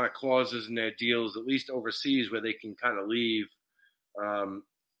those kind of clauses in their deals, at least overseas, where they can kind of leave.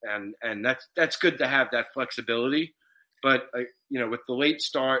 And that's good to have that flexibility. But, with the late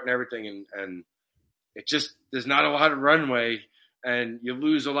start and everything and it just, there's not a lot of runway and you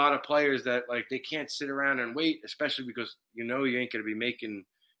lose a lot of players that they can't sit around and wait, especially because, you ain't going to be making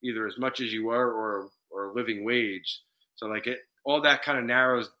either as much as you are or living wage. So all that kind of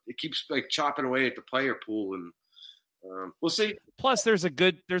narrows, it keeps chopping away at the player pool and we'll see. Plus there's a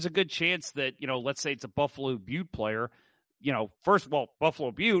good chance that, let's say it's a Buffalo Butte player, first of all,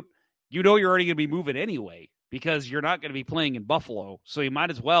 Buffalo Butte, you're already going to be moving anyway, because you're not going to be playing in Buffalo. So you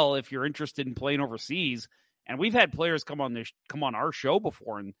might as well, if you're interested in playing overseas, and we've had players come on our show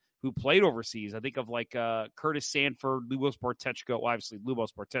before and who played overseas. I think of Curtis Sanford, Lubos Bartechko. Well, obviously Lubos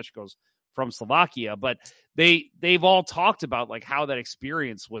Bartechko's from Slovakia, but they've all talked about how that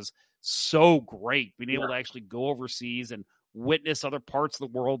experience was so great, being able to actually go overseas and witness other parts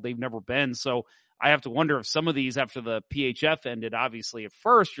of the world they've never been. So I have to wonder if some of these, after the PHF ended, obviously at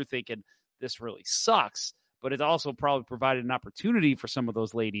first you're thinking this really sucks, but it also probably provided an opportunity for some of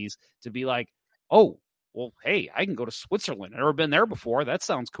those ladies to be like, oh, well, hey, I can go to Switzerland. I've never been there before. That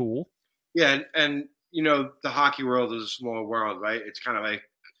sounds cool. Yeah, and the hockey world is a small world, right? It's kind of like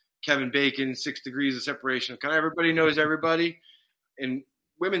Kevin Bacon, 6 degrees of separation. Kind of everybody knows everybody. In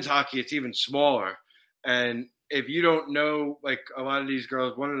women's hockey, it's even smaller. And if you don't know, a lot of these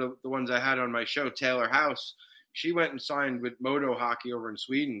girls, one of the ones I had on my show, Taylor House, she went and signed with Modo Hockey over in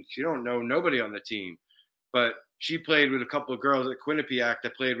Sweden. She don't know nobody on the team. But she played with a couple of girls at Quinnipiac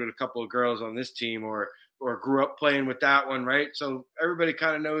that played with a couple of girls on this team or grew up playing with that one, right? So everybody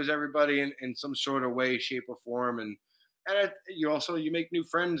kind of knows everybody in some sort of way, shape, or form. And you make new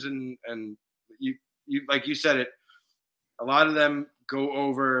friends and you like you said it, a lot of them go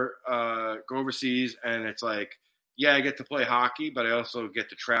overseas and it's I get to play hockey, but I also get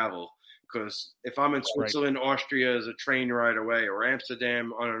to travel. Because if I'm in Switzerland, Austria is a train ride away, or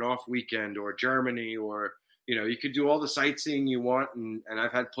Amsterdam on an off weekend, or Germany, or you could do all the sightseeing you want. And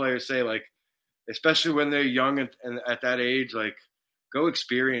I've had players say, like, especially when they're young and at that age, like, go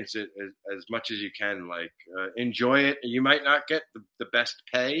experience it as much as you can. Like, enjoy it. You might not get the best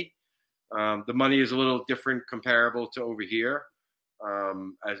pay. The money is a little different comparable to over here.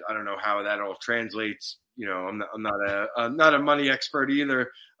 As I don't know how that all translates. I'm not a money expert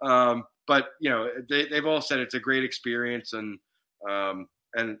either. But they've all said it's a great experience, and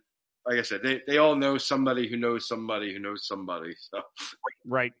like I said, they all know somebody who knows somebody who knows somebody. So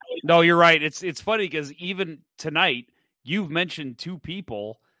right. No, you're right. It's funny because even tonight you've mentioned two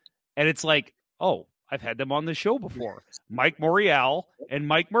people, and it's like, oh, I've had them on the show before. Mike Morial and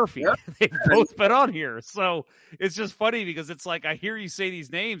Mike Murphy. Yep. They've both been on here. So it's just funny because it's like I hear you say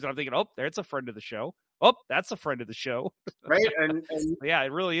these names and I'm thinking, oh, there's a friend of the show. Oh, that's a friend of the show. Right. And yeah,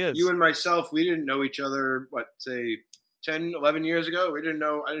 it really is. You and myself, we didn't know each other, say 10, 11 years ago. I didn't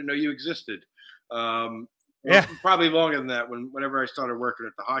know you existed. Probably longer than that whenever I started working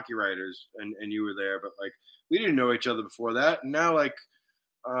at the Hockey Writers and you were there. But like, we didn't know each other before that. And now, like,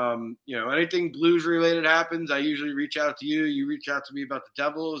 anything Blues related happens, I usually reach out to you. You reach out to me about the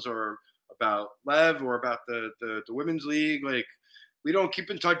Devils or about Lev or about the Women's League. Like, we don't keep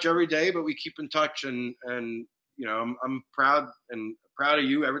in touch every day, but we keep in touch. And I'm proud of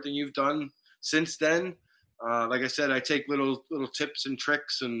you, everything you've done since then. Like I said, I take little tips and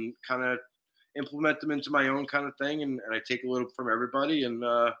tricks and kind of implement them into my own kind of thing. And I take a little from everybody. And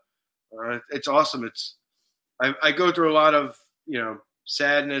it's awesome. I go through a lot of,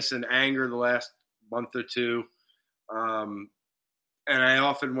 sadness and anger the last month or two. And I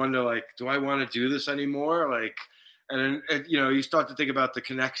often wonder, like, do I want to do this anymore? Like, and you start to think about the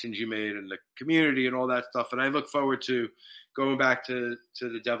connections you made and the community and all that stuff. And I look forward to going back to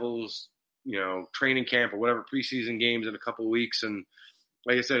the Devils, training camp or whatever preseason games in a couple of weeks. And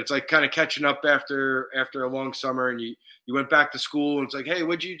like I said, it's like kind of catching up after a long summer, and you went back to school and it's like, hey,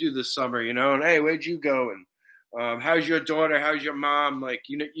 what'd you do this summer? And hey, where'd you go? And how's your daughter? How's your mom? Like,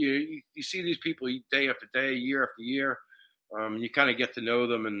 you see these people day after day, year after year. You kind of get to know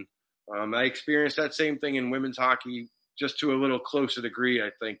them. And I experienced that same thing in women's hockey, just to a little closer degree,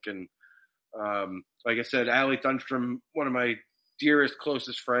 I think. And like I said, Allie Thunstrom, one of my dearest,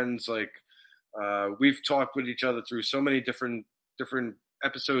 closest friends, like we've talked with each other through so many different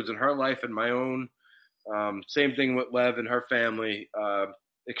episodes in her life and my own. Same thing with Lev and her family.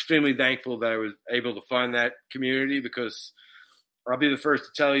 Extremely thankful that I was able to find that community, because I'll be the first to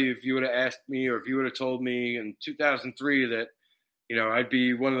tell you, if you would have asked me or if you would have told me in 2003 that, I'd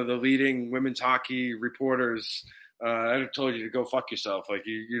be one of the leading women's hockey reporters, I'd have told you to go fuck yourself. Like,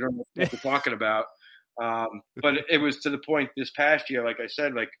 you don't know what you're talking about. But it was to the point this past year, like I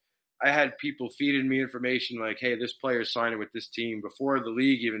said, like I had people feeding me information like, hey, this player's signing with this team before the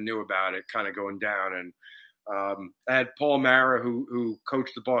league even knew about it, kind of going down. And I had Paul Mara, who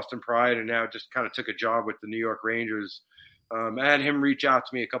coached the Boston Pride and now just kind of took a job with the New York Rangers. I had him reach out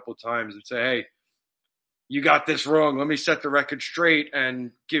to me a couple of times and say, hey, you got this wrong. Let me set the record straight,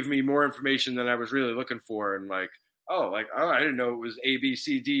 and give me more information than I was really looking for. And oh, I didn't know it was A, B,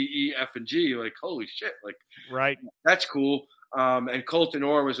 C, D, E, F, and G. Like, holy shit. Like, right. That's cool. And Colton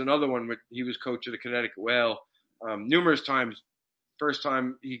Orr was another one. He was coach of the Connecticut Whale numerous times. First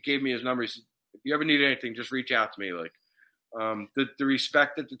time he gave me his number, he said, if you ever need anything, just reach out to me. Like, the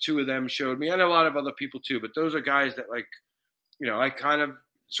respect that the two of them showed me, and a lot of other people too, but those are guys that, like, I kind of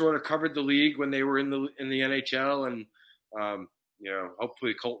sort of covered the league when they were in the NHL. And,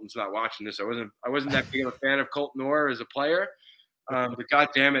 hopefully Colton's not watching this. I wasn't that big of a fan of Colton Orr as a player. But God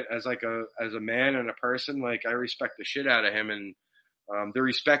damn it, as a man and a person, like, I respect the shit out of him, and the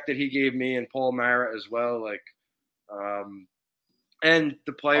respect that he gave me, and Paul Mara as well. Like, and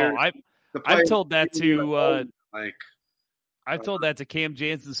the player. I've told that to I've told that to Cam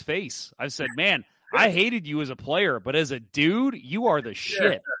Jansen's face. I've said, man, I hated you as a player, but as a dude, you are the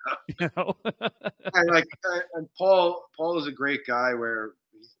shit. Yeah. And Paul is a great guy, where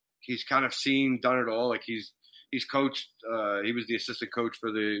he's kind of done it all. Like, he's coached. He was the assistant coach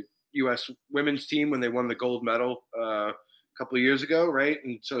for the U.S. women's team when they won the gold medal a couple of years ago, right?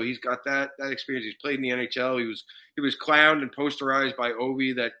 And so he's got that experience. He's played in the NHL. He was clowned and posterized by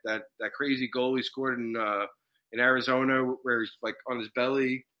Ovi, that crazy goal he scored in Arizona, where he's like on his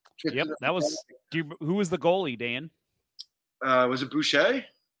belly. Yep, that was. Who was the goalie, Dan? Was it Boucher?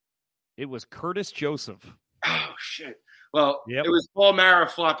 It was Curtis Joseph. Oh shit. Well, yep. It was Paul Mara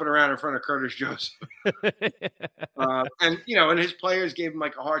flopping around in front of Curtis Joseph. And his players gave him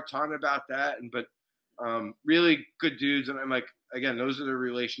like a hard time about that. But really good dudes. And I'm like, again, those are the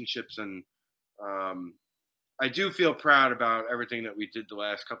relationships. And I do feel proud about everything that we did the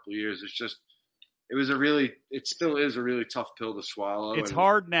last couple of years. it still is a really tough pill to swallow. It's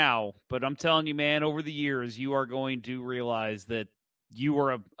hard now, but I'm telling you, man, over the years, you are going to realize that you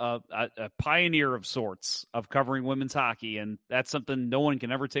were a pioneer of sorts of covering women's hockey, and that's something no one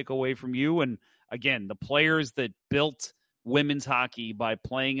can ever take away from you. And again, the players that built women's hockey by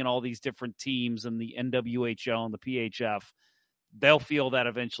playing in all these different teams and the NWHL and the PHF, they'll feel that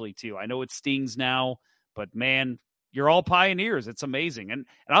eventually too. I know it stings now, but man, you're all pioneers. It's amazing. And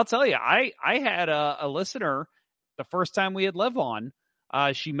I'll tell you, I had a listener the first time we had Lev on.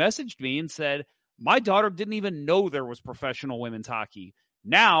 She messaged me and said, my daughter didn't even know there was professional women's hockey.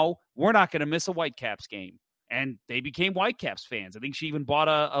 Now we're not going to miss a Whitecaps game. And they became Whitecaps fans. I think she even bought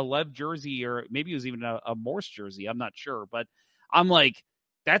a Lev jersey, or maybe it was even a Morse jersey. I'm not sure. But I'm like,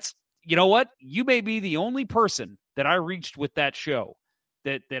 you know what? You may be the only person that I reached with that show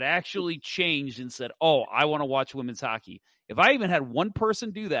that actually changed and said, oh, I want to watch women's hockey. If I even had one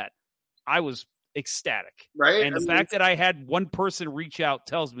person do that, I was ecstatic. Right. And the fact that I had one person reach out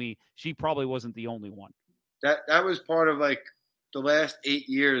tells me she probably wasn't the only one. That was part of like the last 8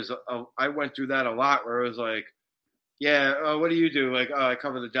 years. I went through that a lot where it was like, yeah, what do you do? Like, I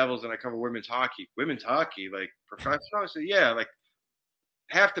cover the Devils and I cover women's hockey. Women's hockey, like professional? I said, yeah, like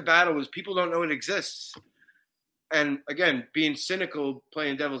half the battle is people don't know it exists. And again, being cynical,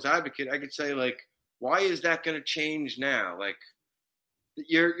 playing devil's advocate, I could say, like, why is that going to change now? Like,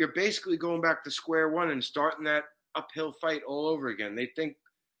 you're basically going back to square one and starting that uphill fight all over again. They think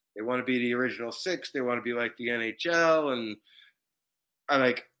they want to be the original six. They want to be like the NHL. And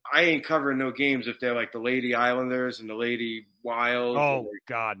I ain't covering no games if they're like the Lady Islanders and the Lady Wild. Oh,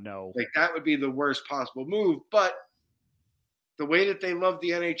 God, no. Like, that would be the worst possible move. But the way that they love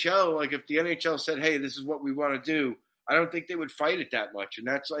the NHL, like if the NHL said, hey, this is what we want to do, I don't think they would fight it that much. And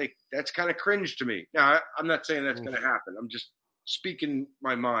that's kind of cringe to me. Now, I'm not saying that's going to happen. I'm just speaking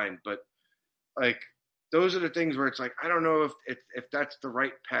my mind. But like, those are the things where it's like, I don't know if that's the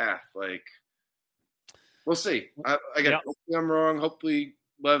right path. Like, we'll see. Hopefully I'm wrong. Hopefully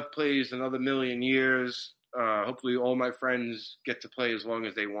Lev plays another million years. Hopefully all my friends get to play as long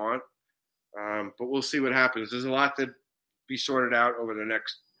as they want. But we'll see what happens. There's a lot to be sorted out over the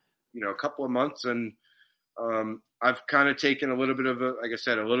next, couple of months. And I've kind of taken a little bit of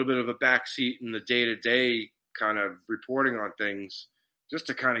a backseat in the day-to-day kind of reporting on things just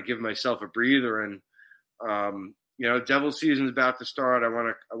to kind of give myself a breather. And, Devil season is about to start. I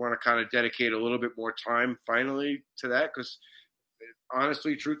want to kind of dedicate a little bit more time finally to that. Cause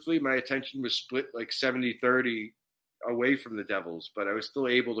honestly, truthfully, my attention was split like 70-30 away from the Devils, but I was still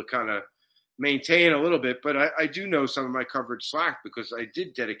able to kind of maintain a little bit. But I do know some of my coverage slacked because I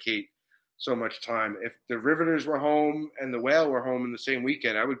did dedicate so much time. If the Riveters were home and the Whale were home in the same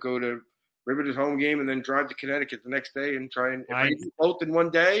weekend, I would go to Riveters home game and then drive to Connecticut the next day and try and if I do both in one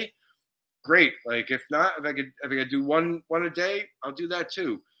day, great. Like if not, if I could do one a day, I'll do that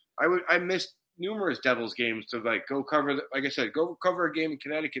too. I missed numerous Devils games to like go cover go cover a game in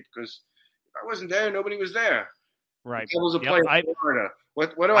Connecticut because if I wasn't there, nobody was there. Right. The Devils are playing in Florida.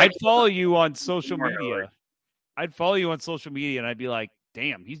 What do I'd follow you on social media. I'd follow you on social media and I'd be like,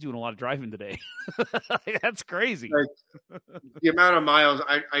 damn, he's doing a lot of driving today. That's crazy. Like, the amount of miles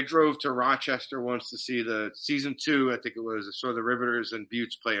I drove to Rochester once to see the season 2, I think it was. I saw the Riveters and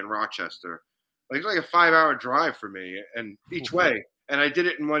Buttes play in Rochester. Like, it was like a 5-hour drive for me and each way. And I did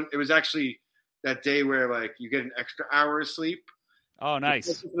it in one. It was actually that day where like you get an extra hour of sleep. Oh, nice.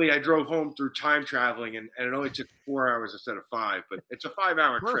 Basically, I drove home through time traveling and it only took 4 hours instead of 5, but it's a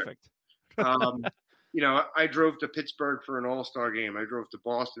 5-hour trip. I drove to Pittsburgh for an All-Star game. I drove to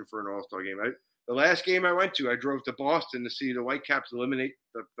Boston for an All-Star game. The last game I went to, I drove to Boston to see the Whitecaps eliminate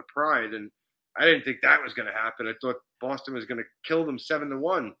the Pride, and I didn't think that was going to happen. I thought Boston was going to kill them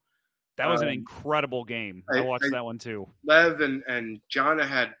 7-1. That was an incredible game. I watched that one too. Lev and Jana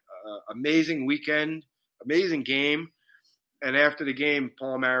had an amazing weekend, amazing game. And after the game,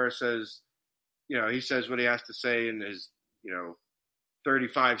 Paul Mara says, he says what he has to say in his,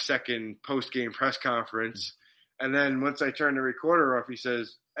 35-second post-game press conference. And then once I turn the recorder off, he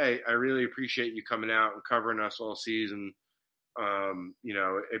says, hey, I really appreciate you coming out and covering us all season.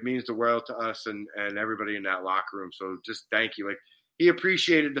 It means the world to us and everybody in that locker room. So just thank you. Like, he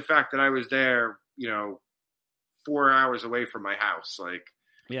appreciated the fact that I was there, 4 hours away from my house. Like,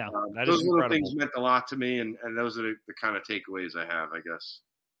 yeah, those little things meant a lot to me. And those are the kind of takeaways I have, I guess.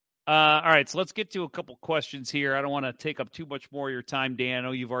 All right, so let's get to a couple questions here. I don't want to take up too much more of your time, Dan. I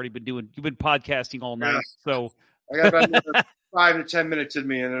know you've been podcasting all night. So I got about another 5 to 10 minutes in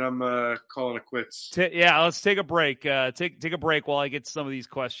me, and then I'm calling it quits. Let's take a break. Take a break while I get some of these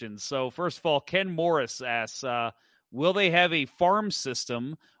questions. So first of all, Ken Morris asks, will they have a farm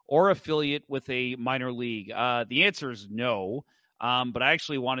system or affiliate with a minor league? The answer is no. But I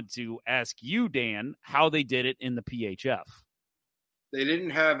actually wanted to ask you, Dan, how they did it in the PHF. They didn't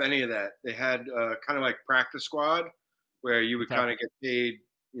have any of that. They had kind of like practice squad, where you would kind of get paid,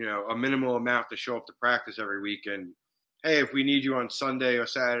 a minimal amount to show up to practice every week. And hey, if we need you on Sunday or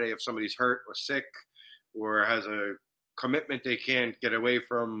Saturday, if somebody's hurt or sick or has a commitment they can't get away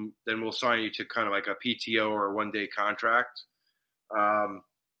from, then we'll sign you to kind of like a PTO or a one-day contract.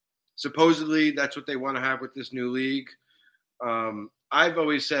 Supposedly, that's what they want to have with this new league. I've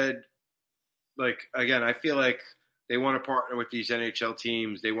always said, again, I feel like they want to partner with these NHL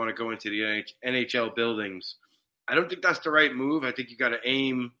teams. They want to go into the NHL buildings. I don't think that's the right move. I think you got to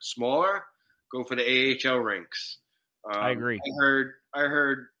aim smaller, go for the AHL rinks. I agree. I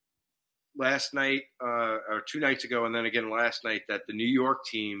heard last night or 2 nights ago, and then again last night, that the New York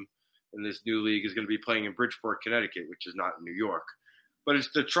team in this new league is going to be playing in Bridgeport, Connecticut, which is not in New York, but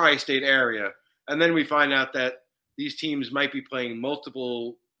it's the tri-state area. And then we find out that these teams might be playing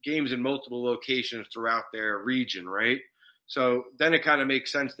multiple games in multiple locations throughout their region, right? So then it kind of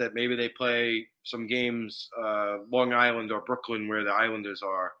makes sense that maybe they play some games Long Island or Brooklyn where the Islanders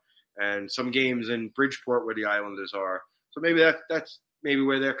are, and some games in Bridgeport where the Islanders are. So maybe that's maybe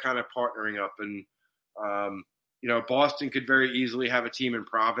where they're kind of partnering up. And, Boston could very easily have a team in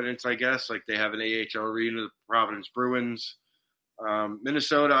Providence, I guess, like they have an AHL arena, the Providence Bruins.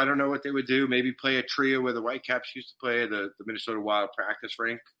 Minnesota, I don't know what they would do. Maybe play a trio where the Whitecaps used to play, the Minnesota Wild practice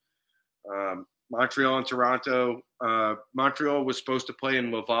rink. Montreal and Toronto. Montreal was supposed to play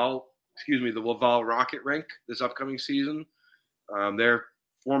in the Laval Rocket rink this upcoming season. Their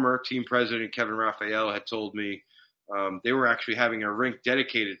former team president, Kevin Raphael, had told me they were actually having a rink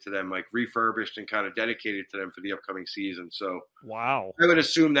dedicated to them, like refurbished and kind of dedicated to them for the upcoming season. So wow, I would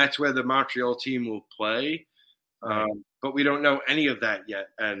assume that's where the Montreal team will play. Right. But we don't know any of that yet.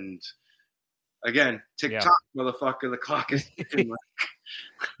 And again, tick-tock, motherfucker, the clock is ticking.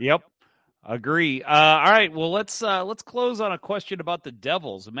 Yep. Agree. All right. Well, let's close on a question about the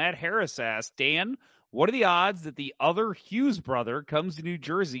Devils. Matt Harris asked, Dan, what are the odds that the other Hughes brother comes to New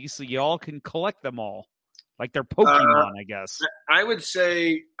Jersey so y'all can collect them all? Like they're Pokemon, I guess. I would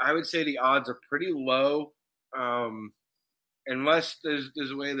say the odds are pretty low. Unless there's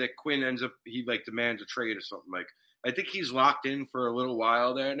a way that Quinn ends up, he demands a trade or something. Like, I think he's locked in for a little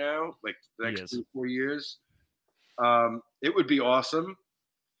while there now, like the next 3-4 years. It would be awesome.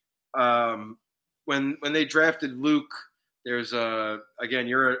 When they drafted Luke, there's again,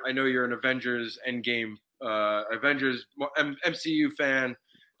 I know you're an Avengers Endgame, Avengers MCU fan.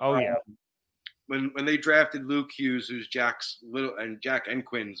 Oh yeah. When they drafted Luke Hughes, who's Jack and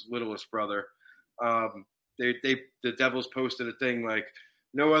Quinn's littlest brother, the Devils posted a thing like,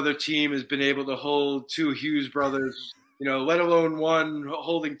 no other team has been able to hold 2 Hughes brothers, let alone one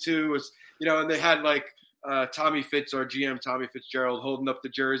holding 2. And they had Tommy Fitz, our GM Tommy Fitzgerald, holding up the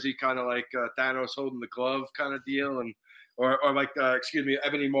jersey, kind of like Thanos holding the glove kind of deal, and or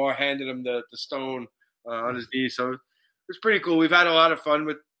Ebony Moore handed him the stone on his knee. So it's pretty cool. We've had a lot of fun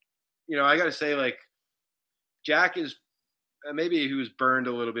with, I got to say, Jack is maybe he was burned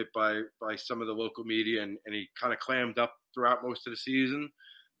a little bit by some of the local media, and he kind of clammed up throughout most of the season.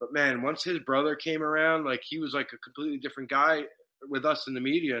 But man, once his brother came around, he was a completely different guy with us in the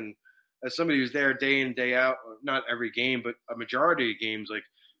media. And as somebody who's there day in, day out, not every game, but a majority of games, there's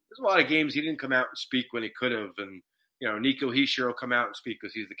a lot of games he didn't come out and speak when he could have. And, Nico Hischier will come out and speak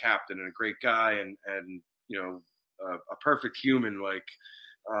because he's the captain and a great guy and a perfect human.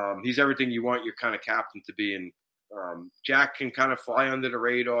 He's everything you want your kind of captain to be. And Jack can kind of fly under the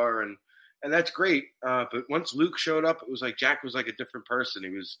radar, and that's great. But once Luke showed up, it was like Jack was like a different person.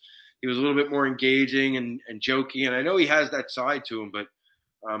 He was a little bit more engaging and jokey. And I know he has that side to him, but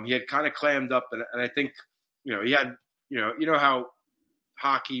he had kind of clammed up. And I think, he had, how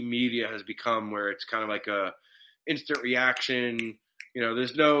hockey media has become, where it's kind of like a instant reaction.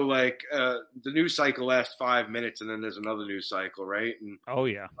 There's no the news cycle lasts 5 minutes and then there's another news cycle, right? And oh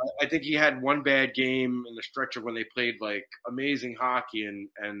yeah, I think he had one bad game in the stretch of when they played amazing hockey,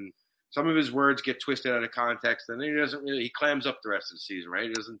 and some of his words get twisted out of context, and then he clams up the rest of the season, right?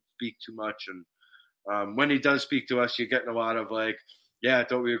 He doesn't speak too much, and when he does speak to us, you're getting a lot of yeah, I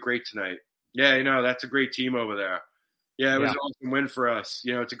thought we were great tonight. Yeah, that's a great team over there. Yeah, it was an awesome win for us.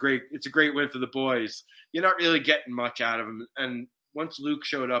 It's a great win for the boys. You're not really getting much out of him, and once Luke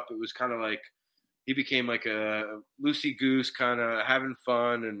showed up, it was kind of he became a loosey goose, kind of having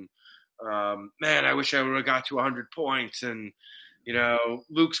fun. And man, I wish I would have got to 100 points. And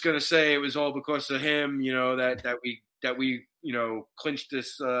Luke's gonna say it was all because of him. That we clinched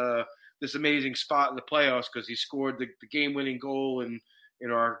this amazing spot in the playoffs because he scored the game-winning goal in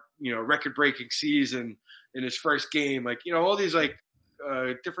in our, record-breaking season in his first game. Like, all these like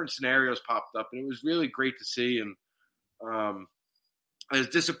different scenarios popped up, and it was really great to see. And as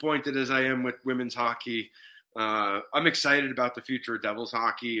disappointed as I am with women's hockey, I'm excited about the future of Devils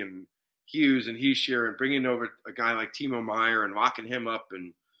hockey and Hughes and Heischer and bringing over a guy like Timo Meyer and locking him up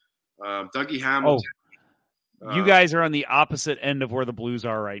and Dougie Hamilton. You guys are on the opposite end of where the Blues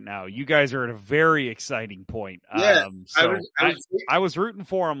are right now. You guys are at a very exciting point. Yeah, I was rooting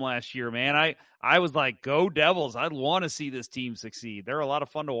for them last year, man. I was like, go Devils. I want to see this team succeed. They're a lot of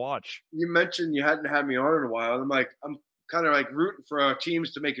fun to watch. You mentioned you hadn't had me on in a while. I'm kind of like rooting for our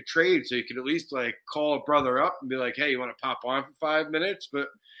teams to make a trade so you could at least like call a brother up and be like, hey, you want to pop on for 5 minutes? But,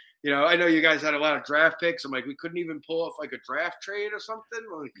 I know you guys had a lot of draft picks. I'm like, we couldn't even pull off like a draft trade or something.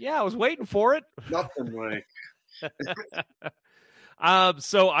 Like, yeah, I was waiting for it. Nothing like.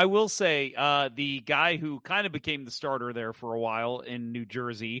 So I will say the guy who kind of became the starter there for a while in New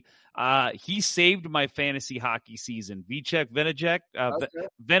Jersey, he saved my fantasy hockey season. Vitek Vanacek.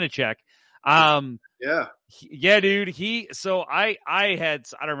 Yeah, dude. I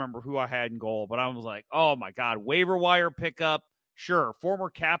don't remember who I had in goal, but I was like, oh my God, waiver wire pickup. Sure.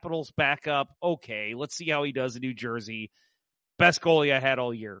 Former Capitals backup. Okay. Let's see how he does in New Jersey. Best goalie I had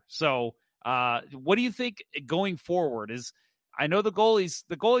all year. So, what do you think going forward? I know the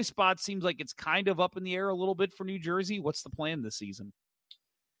goalie spot seems like it's kind of up in the air a little bit for New Jersey. What's the plan this season?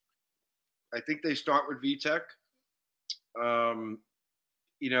 I think they start with Vitek.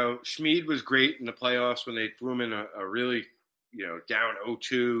 Schmid was great in the playoffs when they threw him in a really, down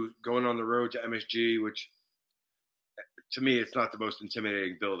 0-2, going on the road to MSG, which to me, it's not the most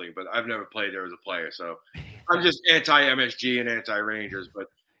intimidating building, but I've never played there as a player. So I'm just anti-MSG and anti-Rangers, but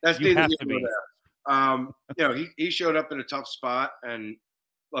that's you have to be. He showed up in a tough spot, and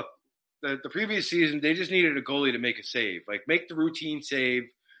look, the previous season, they just needed a goalie to make a save, like make the routine save.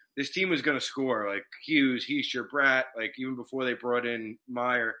 This team was going to score, like Hughes, Heischer, Bratt, like even before they brought in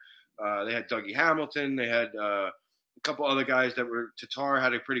Meyer, they had Dougie Hamilton. They had a couple other guys Tatar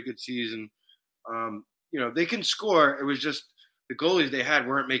had a pretty good season. They can score. It was just the goalies they had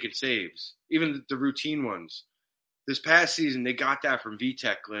weren't making saves, even the routine ones. This past season, they got that from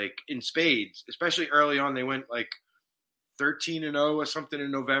Vitek, like in spades, especially early on. They went like 13-0 or something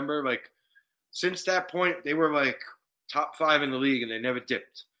in November. Like since that point, they were like top 5 in the league and they never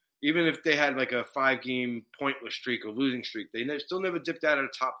dipped. Even if they had like a 5-game pointless streak or losing streak, they still never dipped out of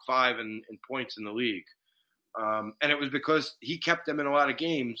the top 5 in points in the league. And it was because he kept them in a lot of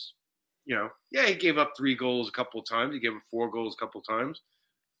games. He gave up 3 goals a couple of times. He gave up 4 goals a couple of times.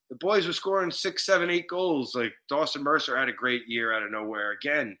 The boys were scoring 6, 7, 8 goals. Like Dawson Mercer had a great year out of nowhere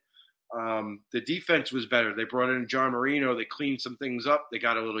again. The defense was better. They brought in John Marino. They cleaned some things up. They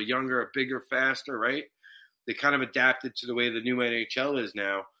got a little younger, bigger, faster, right? They kind of adapted to the way the new NHL is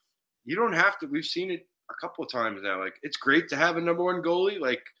now. You don't have to. We've seen it a couple of times now. Like it's great to have a number 1 goalie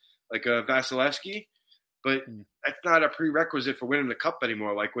like a Vasilevsky, but that's not a prerequisite for winning the cup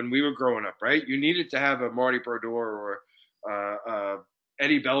anymore. Like when we were growing up, right? You needed to have a Marty Brodeur or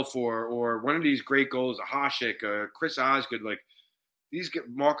Eddie Belfour or one of these great goals, a Hasek, Chris Osgood, like these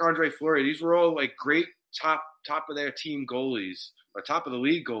Marc-Andre Fleury. These were all like great top of their team goalies or top of the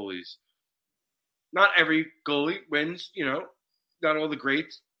league goalies. Not every goalie wins, not all the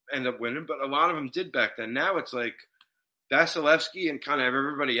greats end up winning, but a lot of them did back then. Now it's like Vasilevsky and kind of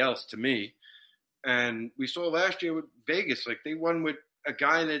everybody else to me. And we saw last year with Vegas, like they won with a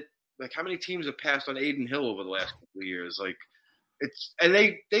guy that, like how many teams have passed on Aiden Hill over the last couple of years? Like and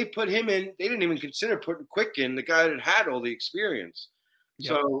they put him in, they didn't even consider putting Quick in, the guy that had all the experience. Yep.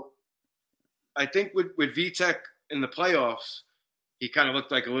 So I think with Vitek in the playoffs, he kind of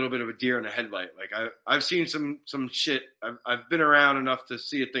looked like a little bit of a deer in the headlight. Like I've seen some shit. I've been around enough to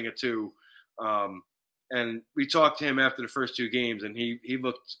see a thing or two. And we talked to him after the first 2 games, and he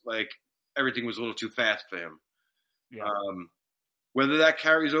looked like everything was a little too fast for him. Yeah. Whether that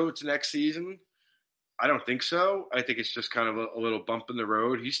carries over to next season, I don't think so. I think it's just kind of a little bump in the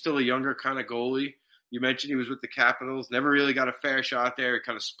road. He's still a younger kind of goalie. You mentioned he was with the Capitals. Never really got a fair shot there. He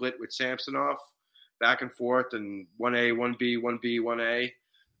kind of split with Samsonov back and forth and 1A, 1B, 1B, 1A.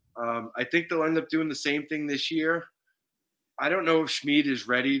 I think they'll end up doing the same thing this year. I don't know if Schmid is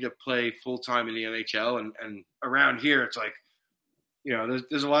ready to play full-time in the NHL. And around here, it's like,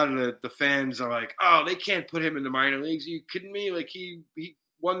 there's a lot of the fans are like, oh, they can't put him in the minor leagues. Are you kidding me? Like he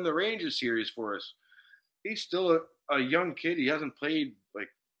won the Rangers series for us. He's still a young kid. He hasn't played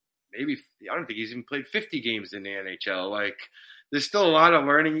I don't think he's even played 50 games in the NHL. Like there's still a lot of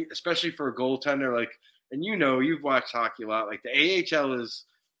learning, especially for a goaltender. Like, and you've watched hockey a lot. Like the AHL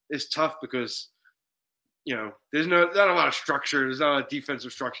is tough because there's not a lot of structure. There's not a lot of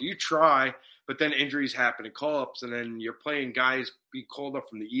defensive structure. You try, but then injuries happen and call-ups, and then you're playing guys be called up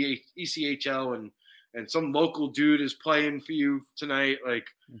from the ECHL, and some local dude is playing for you tonight.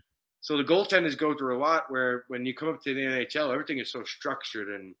 So the goaltenders go through a lot where when you come up to the NHL, everything is so structured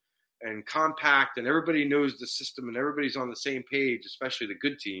and compact, and everybody knows the system, and everybody's on the same page, especially the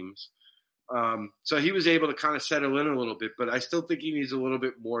good teams. So he was able to kind of settle in a little bit, but I still think he needs a little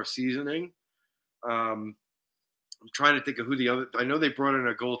bit more seasoning. I'm trying to think of I know they brought in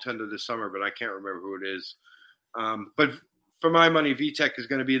a goaltender this summer, but I can't remember who it is. But for my money, Vitek is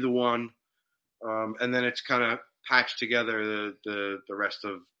going to be the one. And then it's kind of patched together the rest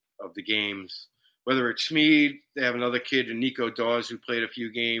of the games. Whether it's Schmid, they have another kid, Nico Dawes, who played a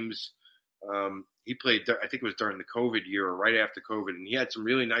few games. He played, I think it was during the COVID year or right after COVID, and he had some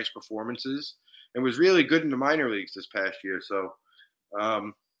really nice performances and was really good in the minor leagues this past year. So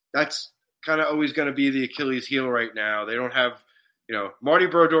that's kind of always going to be the Achilles heel right now. They don't have, Marty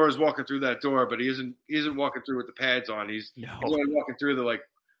Brodeur is walking through that door, but he isn't walking through with the pads on. He's only walking through to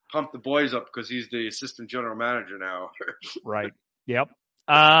pump the boys up because he's the assistant general manager now. Right. Yep.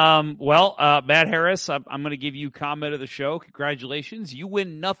 Matt Harris, I'm going to give you comment of the show. Congratulations. You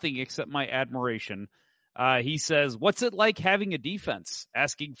win nothing except my admiration. He says, what's it like having a defense?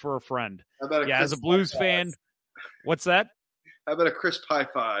 Asking for a friend. As a Blues fan, what's that? How about a crisp high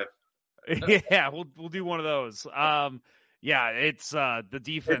five? Yeah, we'll do one of those. It's the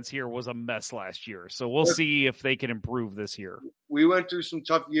defense here was a mess last year, so we'll see if they can improve this year. We went through some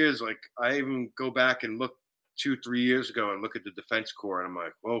tough years. I even go back and look 2-3 years ago and look at the defense core, and I'm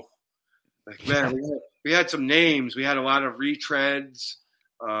like, whoa, man, we had some names. We had a lot of retreads,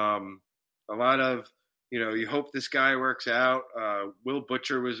 a lot of, you hope this guy works out. Will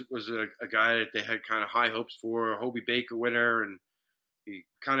Butcher was a guy that they had kind of high hopes for, a Hobie Baker winner, and he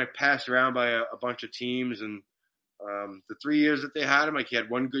kind of passed around by a bunch of teams. And the 3 years that they had him, he had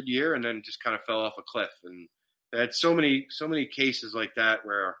one good year and then just kind of fell off a cliff. And they had so many cases like that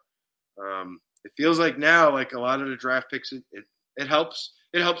where it feels like now, a lot of the draft picks, it helps.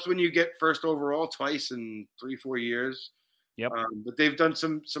 It helps when you get first overall twice in 3-4 years. Yep. But they've done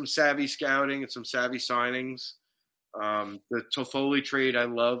some savvy scouting and some savvy signings. The Toffoli trade I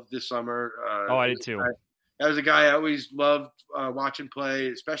loved this summer. I did too. That was a guy I always loved watching play,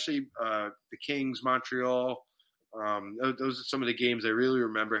 especially the Kings, Montreal. Those are some of the games I really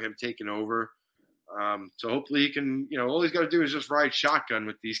remember him taking over. So hopefully he can, all he's got to do is just ride shotgun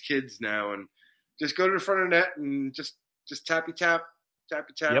with these kids now and just go to the front of the net and just tappy tap.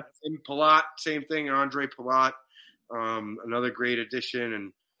 Yep. And Palat, same thing, Andre Palat, another great addition.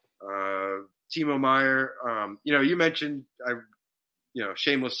 And Timo Meyer, you mentioned,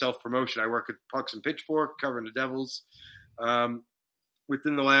 shameless self-promotion. I work at Pucks and Pitchfork covering the Devils.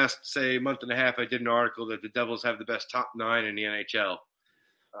 Within the last, say, month and a half, I did an article that the Devils have the best top 9 in the NHL.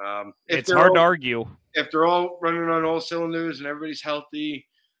 It's hard to argue. If they're all running on all cylinders and everybody's healthy,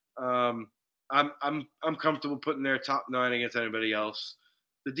 I'm comfortable putting their top 9 against anybody else.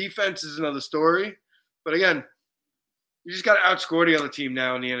 The defense is another story, but again, you just got to outscore the other team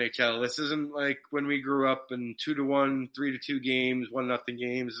now in the NHL. This isn't like when we grew up in 2-1, 3-2 games, 1-0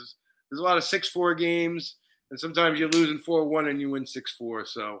 games. There's a lot of 6-4 games, and sometimes you're losing 4-1 and you win 6-4.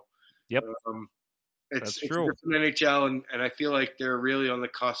 So, yep, it's true. It's different NHL, and I feel like they're really on the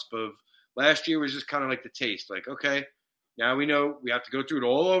cusp of. Last year was just kind of like the taste. Okay, now we know we have to go through it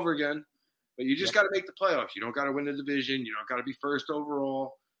all over again, but you just got to make the playoffs. You don't got to win the division. You don't got to be first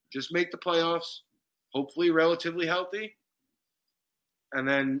overall. Just make the playoffs. Hopefully relatively healthy. And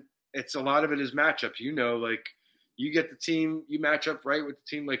then a lot of it is matchups. You get the team, you match up right with the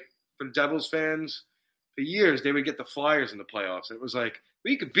team. For the Devils fans, for years, they would get the Flyers in the playoffs. It was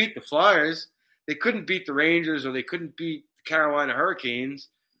we could beat the Flyers. They couldn't beat the Rangers or they couldn't beat the Carolina Hurricanes.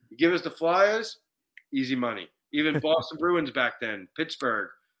 You give us the Flyers, easy money. Even Boston Bruins back then, Pittsburgh.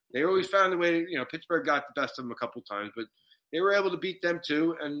 They always found a way to, Pittsburgh got the best of them a couple times, but they were able to beat them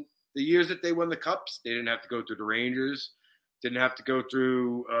too. And the years that they won the Cups, they didn't have to go through the Rangers, didn't have to go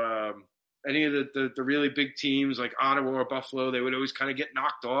through any of the really big teams like Ottawa or Buffalo. They would always kind of get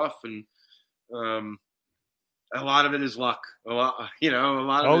knocked off, and a lot of it is luck. A lot of it,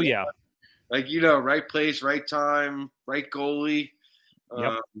 right place, right time, right goalie.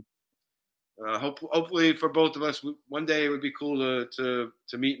 Yep. Hopefully for both of us, one day it would be cool to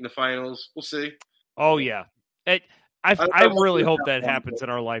meet in the finals. We'll see. Oh yeah, I really hope that happens in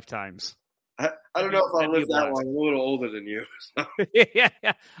our lifetimes. I don't know if I'll live that long. I'm a little older than you. So. yeah.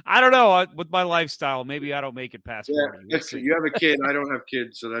 I don't know. With my lifestyle, maybe I don't make it past 40. You have a kid. I don't have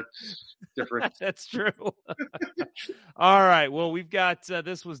kids, so that's different. That's true. All right. Well, we've got,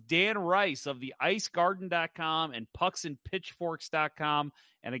 this was Dan Rice of the icegarden.com and pucksandpitchforks.com.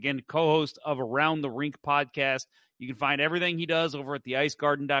 And again, co-host of Around the Rink podcast. You can find everything he does over at the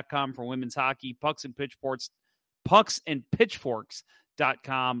icegarden.com for women's hockey,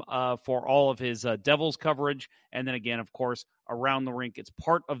 pucksandpitchforks.com for all of his Devils coverage. And then again, of course, Around the Rink. It's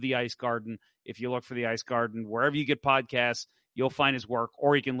part of the Ice Garden. If you look for the Ice Garden, wherever you get podcasts, you'll find his work,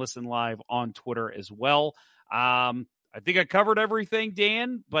 or you can listen live on Twitter as well. I think I covered everything,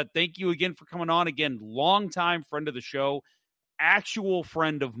 Dan, but thank you again for coming on. Again, longtime friend of the show, actual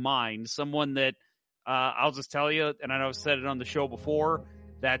friend of mine, someone that I'll just tell you, and I know I've said it on the show before,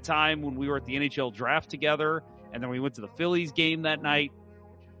 that time when we were at the NHL draft together, and then we went to the Phillies game that night,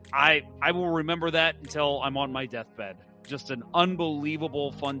 I will remember that until I'm on my deathbed. Just an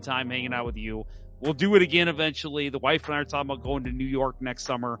unbelievable fun time hanging out with you. We'll do it again eventually. The wife and I are talking about going to New York next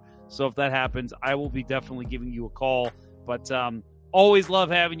summer. So if that happens, I will be definitely giving you a call. But always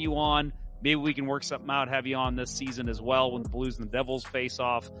love having you on. Maybe we can work something out, have you on this season as well when the Blues and the Devils face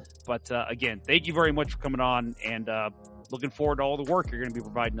off. But again, thank you very much for coming on, and looking forward to all the work you're going to be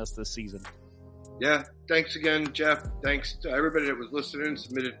providing us this season. Yeah, thanks again, Jeff. Thanks to everybody that was listening,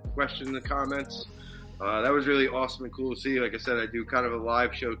 submitted questions and comments. That was really awesome and cool to see. Like I said, I do kind of a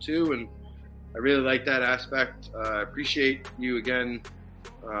live show too, and I really like that aspect. I appreciate you again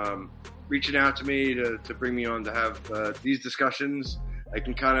reaching out to me to bring me on to have these discussions. I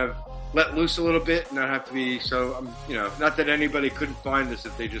can kind of let loose a little bit and not have to be so, not that anybody couldn't find this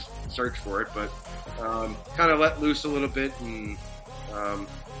if they just search for it, but kind of let loose a little bit. And,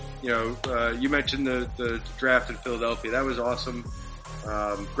 you mentioned the draft in Philadelphia. That was awesome.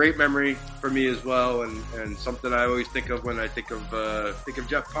 Great memory for me as well, and something I always think of when I think of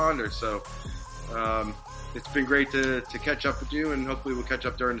Jeff Ponder. So it's been great to catch up with you, and hopefully we'll catch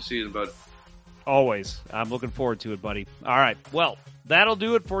up during the season, bud. Always. I'm looking forward to it, buddy. All right. Well, that'll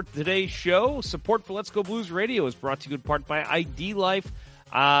do it for today's show. Support for Let's Go Blues Radio is brought to you in part by ID Life.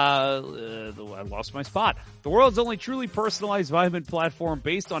 I lost my spot. The world's only truly personalized vitamin platform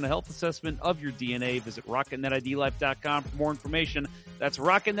based on a health assessment of your DNA. Visit RocketNetIDLife.com for more information. That's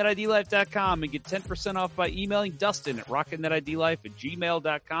RocketNetIDLife.com, and get 10% off by emailing Dustin at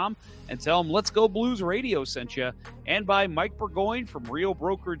RocketNetIDLife@gmail.com and tell him Let's Go Blues Radio sent you. And by Mike Burgoyne from Rio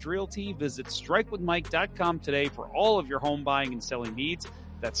Brokerage Realty. Visit StrikeWithMike.com today for all of your home buying and selling needs.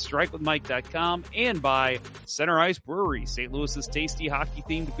 That's StrikeWithMike.com. And by Center Ice Brewery, St. Louis's tasty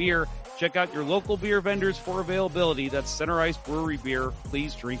hockey-themed beer. Check out your local beer vendors for availability. That's Center Ice Brewery beer.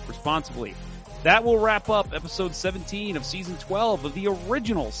 Please drink responsibly. That will wrap up episode 17 of season 12 of the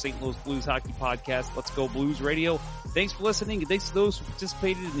original St. Louis Blues Hockey Podcast, Let's Go Blues Radio. Thanks for listening, and thanks to those who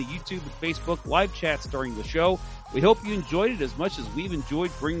participated in the YouTube and Facebook live chats during the show. We hope you enjoyed it as much as we've enjoyed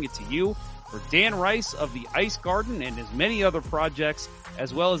bringing it to you. For Dan Rice of the Ice Garden and his many other projects,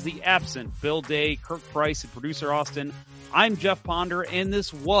 as well as the absent Bill Day, Kirk Price, and producer Austin, I'm Jeff Ponder, and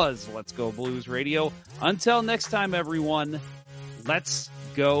this was Let's Go Blues Radio. Until next time, everyone, let's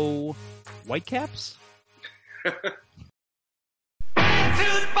go Whitecaps.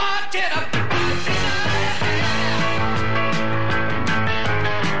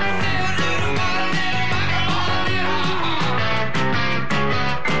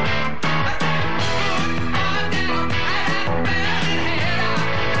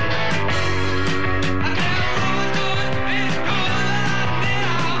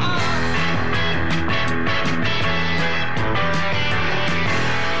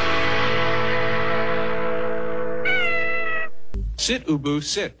 Sit, Ubu,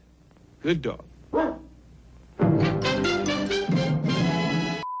 sit. Good dog.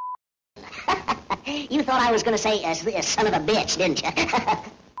 You thought I was going to say, son of a bitch, didn't you?